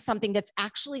it into something that's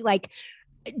actually like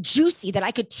juicy that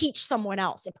I could teach someone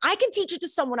else. If I can teach it to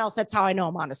someone else, that's how I know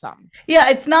I'm onto something.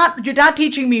 Yeah, you're not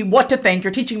teaching me what to think.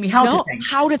 You're teaching me how to think.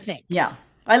 How to think. Yeah.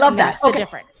 I love that. That's the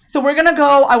difference. So we're going to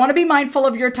go, I want to be mindful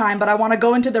of your time, but I want to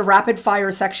go into the rapid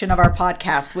fire section of our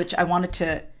podcast, which I wanted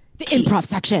to. The improv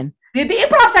section. The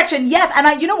improv section. Yes.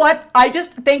 And you know what? I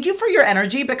just thank you for your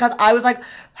energy, because I was like,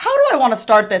 how do I want to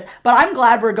start this? But I'm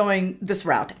glad we're going this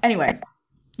route. Anyway.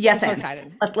 Yes. I'm so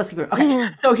excited. Let's keep going. Okay.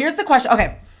 So here's the question.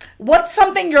 Okay. What's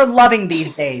something you're loving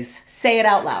these days? Say it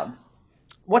out loud.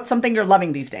 What's something you're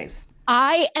loving these days?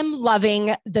 I am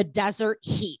loving the desert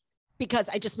heat because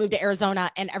I just moved to Arizona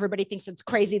and everybody thinks it's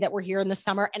crazy that we're here in the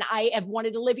summer. And I have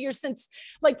wanted to live here since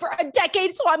like for a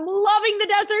decade. So I'm loving the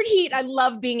desert heat. I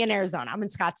love being in Arizona. I'm in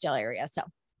Scottsdale area. So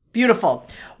Beautiful.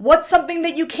 What's something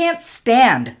that you can't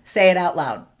stand? Say it out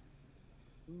loud.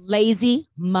 lazy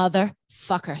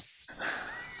motherfuckers.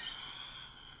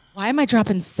 Why am I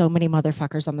dropping so many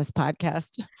motherfuckers on this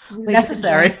podcast?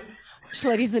 Necessary.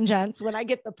 Ladies and gents, when I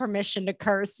get the permission to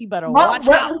curse, you better watch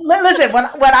out. Listen, when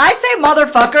I say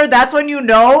motherfucker, that's when you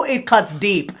know it cuts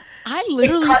deep. I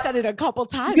literally said it a couple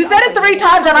times. You said it 3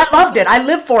 times and I loved it. I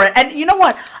live for it. And you know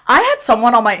what? I had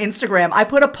someone on my Instagram, I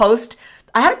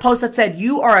had a post that said,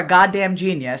 "You are a goddamn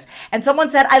genius." And someone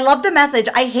said, "I love the message.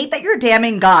 I hate that you're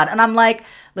damning God." And I'm like,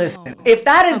 listen, if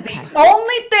that is the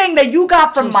only thing that you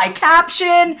got from my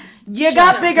caption, you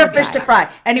got bigger fish to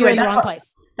fry. Anyway, you're in the wrong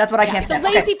place. That's what I can't say. So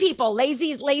lazy people,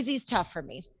 lazy's tough for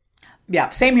me. Yeah,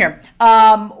 same here.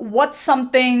 What's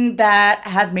something that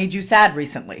has made you sad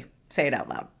recently? Say it out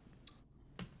loud.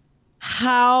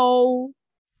 How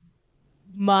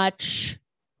much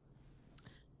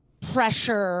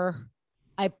pressure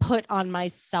I put on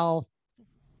myself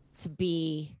to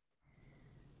be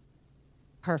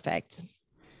perfect.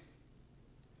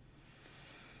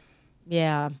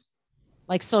 Yeah.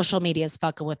 Like social media is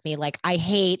fucking with me. Like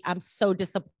I'm so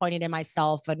disappointed in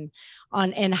myself and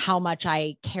how much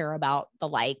I care about the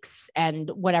likes and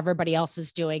what everybody else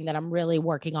is doing, that I'm really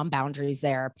working on boundaries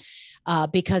there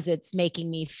because it's making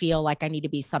me feel like I need to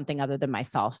be something other than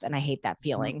myself. And I hate that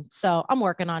feeling. So I'm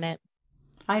working on it.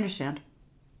 I understand.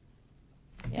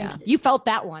 Yeah. You felt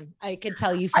that one. I could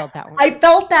tell you felt that one. I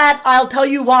felt that. I'll tell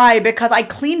you why, because I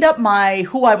cleaned up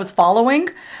who I was following.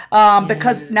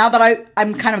 Because now that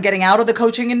I'm kind of getting out of the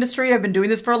coaching industry, I've been doing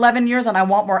this for 11 years and I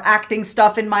want more acting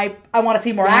stuff I want to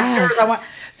see more actors.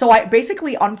 So I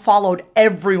basically unfollowed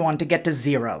everyone to get to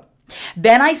 0.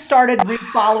 Then I started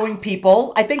refollowing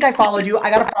people. I think I followed you. I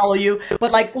got to follow you.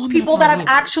 But like people that I'm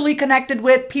actually connected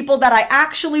with, people that I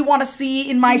actually want to see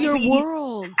in my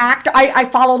world. I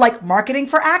follow like marketing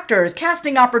for actors,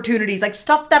 casting opportunities, like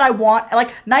stuff that I want,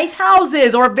 like nice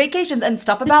houses or vacations and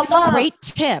stuff about love. This is a great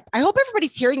tip. I hope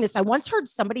everybody's hearing this. I once heard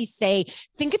somebody say,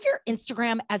 think of your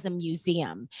Instagram as a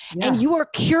museum and you are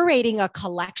curating a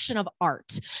collection of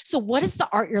art. So what is the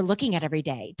art you're looking at every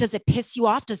day? Does it piss you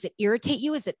off? Does it irritate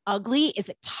you? Is it ugly? Is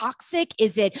it toxic?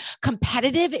 Is it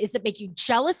competitive? Is it make you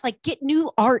jealous? Like get new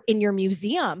art in your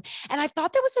museum. And I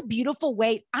thought that was a beautiful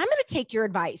way. I'm going to take your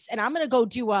advice and I'm going to go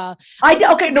do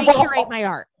curate my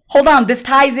art. Hold on, this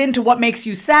ties into what makes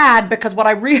you sad because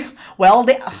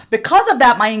because of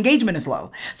that, my engagement is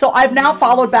low. So I've now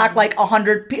followed back like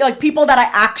 100 people that I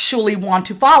actually want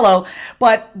to follow.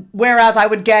 But whereas I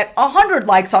would get 100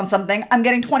 likes on something, I'm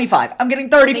getting 25. I'm getting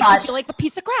 35. Makes you feel like a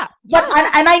piece of crap. But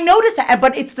and I notice that,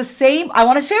 but it's the same. I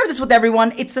want to share this with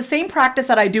everyone. It's the same practice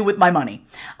that I do with my money.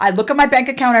 I look at my bank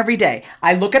account every day.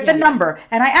 I look at the number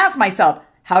and I ask myself,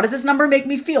 how does this number make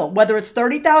me feel? Whether it's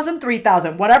 30,000,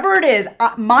 3,000, whatever it is,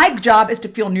 my job is to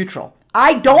feel neutral.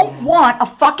 I don't want a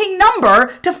fucking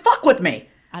number to fuck with me.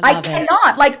 I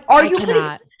cannot. Like, are you kidding?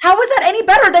 How is that any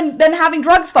better than having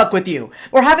drugs fuck with you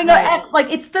or having an ex?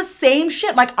 Like, it's the same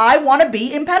shit. Like, I want to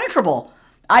be impenetrable.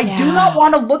 I do not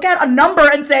want to look at a number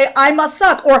and say, I must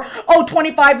suck, or,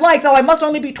 25 likes. Oh, I must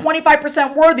only be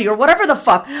 25% worthy, or whatever the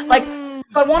fuck. Like,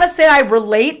 so I want to say I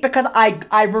relate because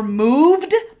I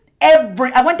removed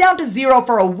I went down to 0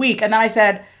 for a week. And then I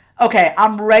said, okay,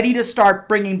 I'm ready to start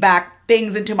bringing back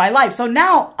things into my life. So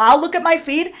now I'll look at my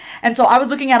feed. And so I was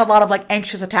looking at a lot of like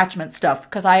anxious attachment stuff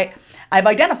because I've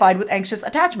identified with anxious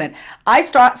attachment. I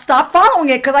stop following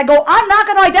it because I go, I'm not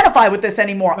going to identify with this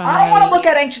anymore. Right. I don't want to look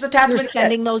at anxious attachment. You're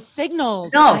sending those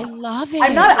signals. No, I love it.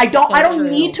 I'm not. I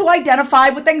don't need to identify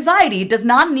with anxiety. It does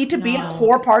not need to be a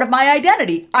core part of my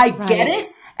identity. I get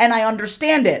it. And I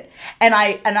understand it, and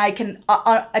I can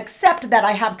accept that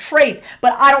I have traits,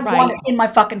 but I don't want it in my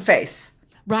fucking face.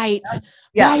 Right.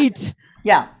 Yeah. Right.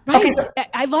 Yeah. Right. Okay.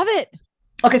 I love it.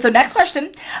 Okay. So next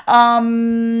question.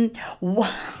 I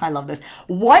love this.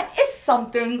 What is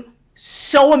something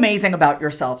so amazing about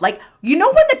yourself? Like, you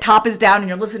know, when the top is down and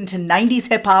you're listening to 90s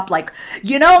hip hop, like,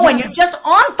 you know, when you're just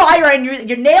on fire and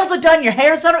your nails are done, your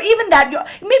hair's done, or even that,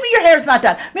 maybe your hair's not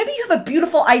done. Maybe you have a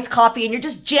beautiful iced coffee and you're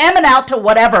just jamming out to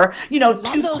whatever, you know,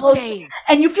 too close, days.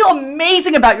 And you feel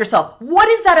amazing about yourself. What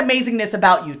is that amazingness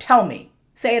about you? Tell me.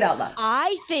 Say it out loud.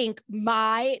 I think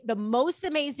the most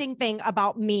amazing thing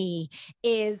about me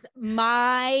is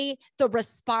the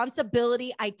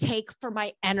responsibility I take for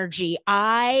my energy.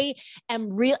 I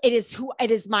am real. It is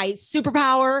my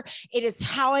superpower. It is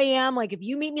how I am. Like, if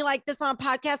you meet me like this on a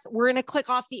podcast, we're going to click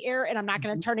off the air and I'm not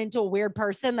going to turn into a weird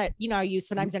person that, you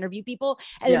sometimes interview people.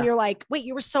 And then you're like, wait,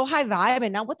 you were so high vibe.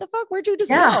 And now what the fuck? Where'd you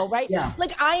just go? Right. Yeah.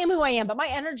 Like, I am who I am, but my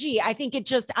energy, I think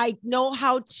I know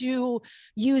how to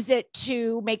use it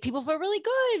to make people feel really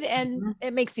good, and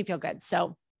it makes me feel good.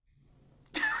 So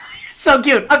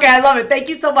cute. Okay, I love it. Thank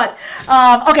you so much.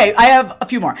 Okay, I have a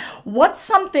few more. What's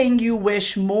something you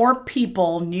wish more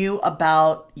people knew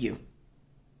about you?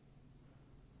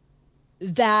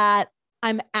 That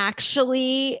I'm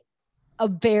actually a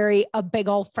big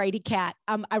old fraidy cat.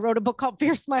 I wrote a book called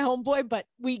Fierce My Homeboy, but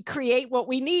we create what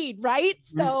we need, right?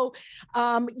 So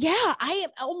I am,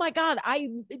 oh my God, I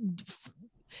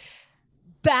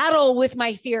battle with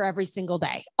my fear every single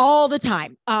day, all the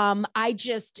time. I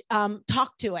just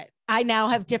talk to it. I now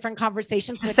have different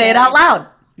conversations with it. Say it out loud.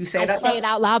 You say it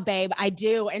out loud, babe. I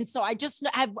do. And so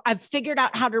I've figured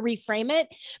out how to reframe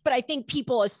it. But I think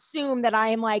people assume that I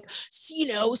am like,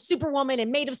 superwoman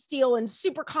and made of steel and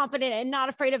super confident and not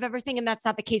afraid of everything. And that's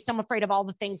not the case. I'm afraid of all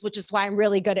the things, which is why I'm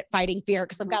really good at fighting fear,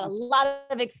 because I've got a lot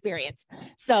of experience.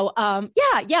 So I'm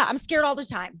scared all the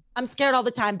time.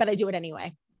 But I do it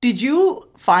anyway. Did you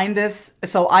find this?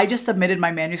 So I just submitted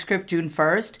my manuscript June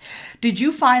 1st. Did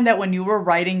you find that when you were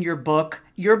writing your book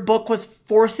was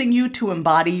forcing you to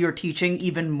embody your teaching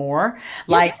even more? Yes,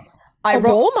 like I wrote a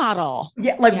role model.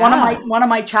 Yeah. One of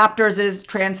my chapters is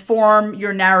transform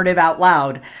your narrative out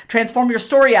loud, transform your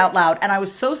story out loud. And I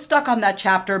was so stuck on that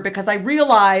chapter because I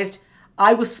realized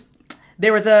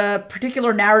there was a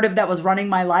particular narrative that was running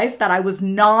my life that I was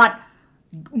not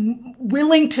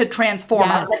willing to transform.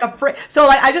 Yes. I was like afraid. So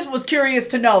I just was curious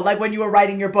to know, like, when you were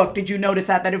writing your book, did you notice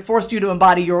that it forced you to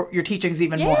embody your teachings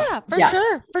even more? Yeah,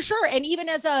 for sure. And even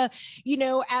as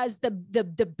as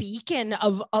the beacon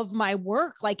of my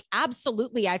work, like,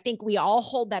 absolutely. I think we all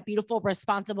hold that beautiful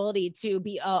responsibility to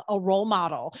be a role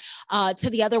model to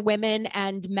the other women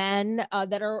and men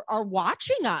that are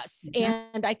watching us.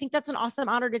 And I think that's an awesome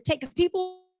honor to take, because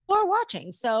people are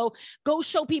watching. So go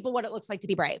show people what it looks like to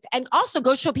be brave, and also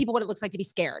go show people what it looks like to be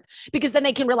scared, because then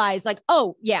they can realize, like,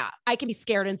 oh yeah, I can be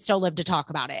scared and still live to talk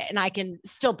about it, and I can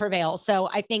still prevail. So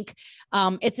I think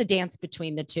it's a dance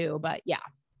between the two, but yeah.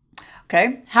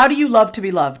 Okay. How do you love to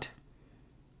be loved?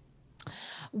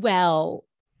 Well,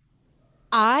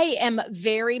 I am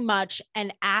very much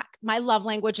my love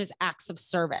language is acts of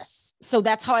service. So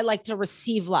that's how I like to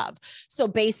receive love. So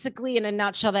basically, in a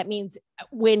nutshell, that means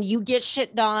when you get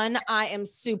shit done, I am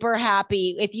super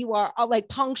happy. If you are like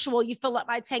punctual, you fill up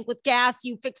my tank with gas,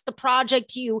 you fix the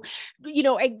project, and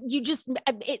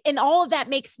all of that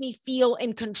makes me feel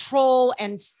in control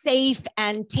and safe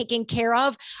and taken care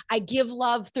of. I give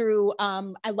love through,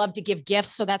 I love to give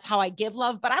gifts. So that's how I give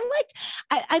love. But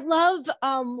I love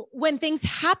when things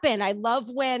happen. I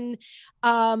love when,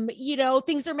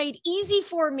 things are made easy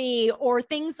for me, or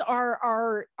things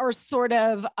are sort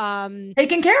of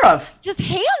taken care of. Just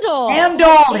handled.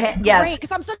 It's yes. Great,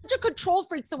 because I'm such a control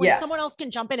freak. So when someone else can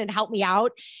jump in and help me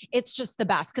out, it's just the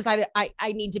best, because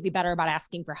I need to be better about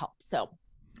asking for help. So.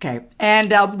 Okay.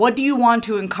 And what do you want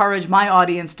to encourage my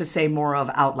audience to say more of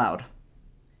out loud?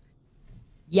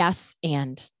 Yes,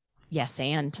 and. Yes,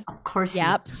 and. Of course.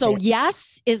 Yep. So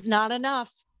yes is not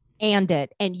enough.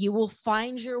 And you will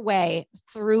find your way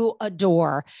through a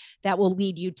door that will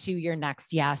lead you to your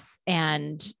next yes.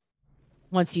 And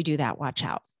once you do that, watch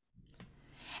out.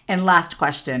 And last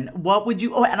question, what would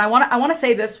you, and I want to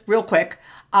say this real quick.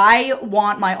 I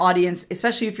want my audience,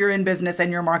 especially if you're in business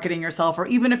and you're marketing yourself, or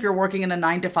even if you're working in a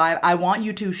 9-to-5, I want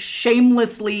you to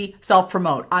shamelessly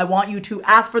self-promote. I want you to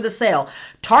ask for the sale.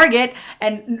 Target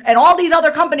and all these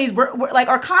other companies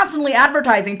are constantly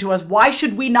advertising to us. Why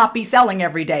should we not be selling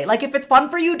every day? Like, if it's fun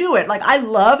for you, do it. Like, I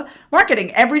love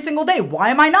marketing every single day.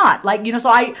 Why am I not? Like, so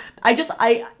I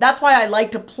that's why I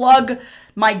like to plug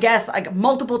my guests like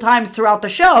multiple times throughout the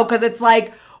show, because it's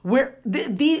like,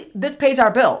 this pays our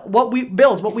bill. What we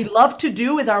love to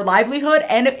do is our livelihood,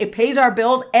 and it pays our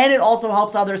bills, and it also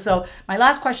helps others. So my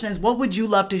last question is, what would you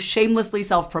love to shamelessly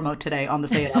self-promote today on the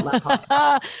Say It Out Loud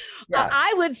podcast?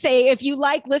 I would say if you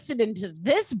like listening to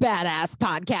this badass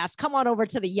podcast, come on over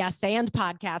to the Yes and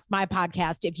podcast, my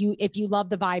podcast. If you love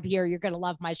the vibe here, you're going to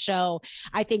love my show.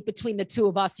 I think between the two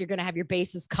of us, you're going to have your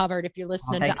bases covered if you're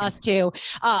listening to us too.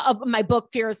 My book,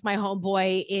 Fear is My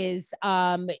Homeboy, is,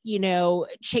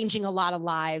 changing a lot of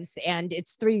lives, and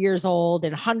it's 3 years old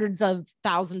and hundreds of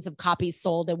thousands of copies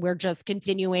sold. And we're just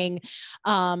continuing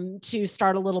to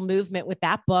start a little movement with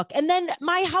that book. And then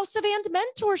my House of And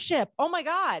mentorship. Oh my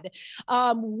God.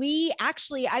 We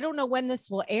actually, I don't know when this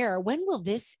will air. When will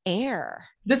this air?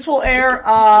 This will air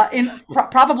in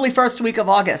probably first week of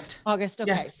August. August.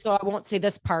 Okay. Yeah. So I won't say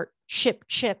this part. Chip,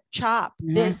 chop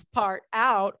this part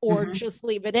out or just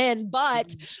leave it in.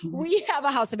 But we have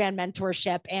a House of And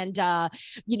mentorship, and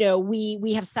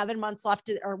we have 7 months left,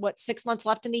 or 6 months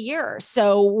left in the year.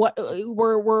 So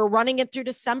we're running it through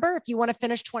December. If you want to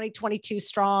finish 2022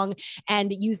 strong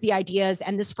and use the ideas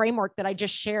and this framework that I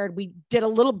just shared, we did a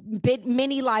little bit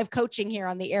mini live coaching here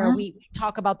on the air. We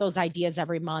talk about those ideas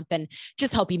every month and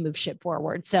just help you move shit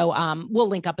forward. So we'll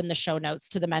link up in the show notes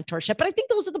to the mentorship. But I think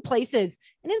those are the places,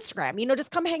 and Instagram, just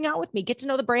come hang out with me, get to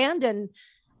know the brand, and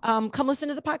come listen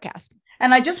to the podcast.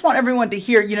 And I just want everyone to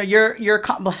hear, you're,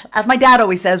 as my dad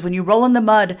always says, when you roll in the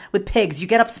mud with pigs, you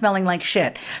get up smelling like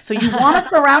shit. So you want to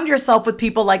surround yourself with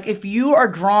people, like if you are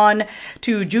drawn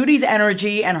to Judi's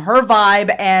energy and her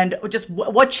vibe and just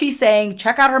what she's saying,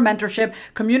 check out her mentorship.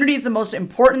 Community is the most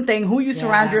important thing. Who you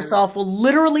surround yourself will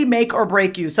literally make or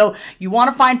break you. So you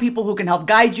want to find people who can help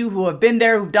guide you, who have been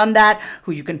there, who've done that,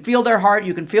 who you can feel their heart,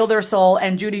 you can feel their soul.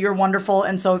 And Judi, you're wonderful.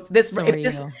 And so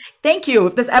thank you.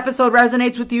 If this episode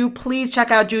resonates with you, please check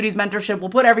out Judi's mentorship. We'll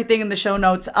put everything in the show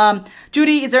notes.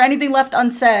 Judi, is there anything left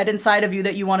unsaid inside of you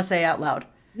that you want to say out loud?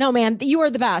 No, man, you are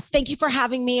the best. Thank you for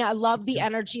having me. I love the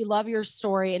energy, love your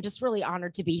story, and just really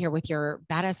honored to be here with your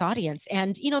badass audience.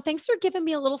 And, thanks for giving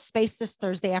me a little space this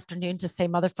Thursday afternoon to say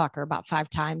motherfucker about 5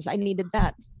 times. I needed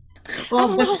that. Well, I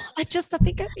don't know. I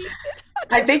think I need it.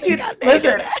 I think you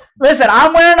listen.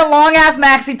 I'm wearing a long ass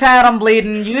maxi pad. I'm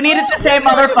bleeding. You needed to say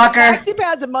motherfucker. Maxi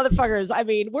pads and motherfuckers. I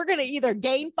mean, we're gonna either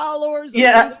gain followers or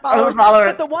lose followers.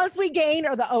 But the ones we gain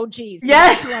are the OGs. So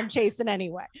that's who I'm chasing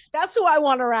anyway. That's who I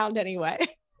want around anyway.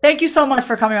 Thank you so much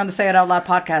for coming on the Say It Out Loud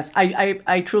podcast.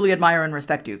 I truly admire and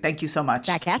respect you. Thank you so much.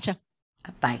 Back at you.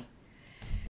 Bye.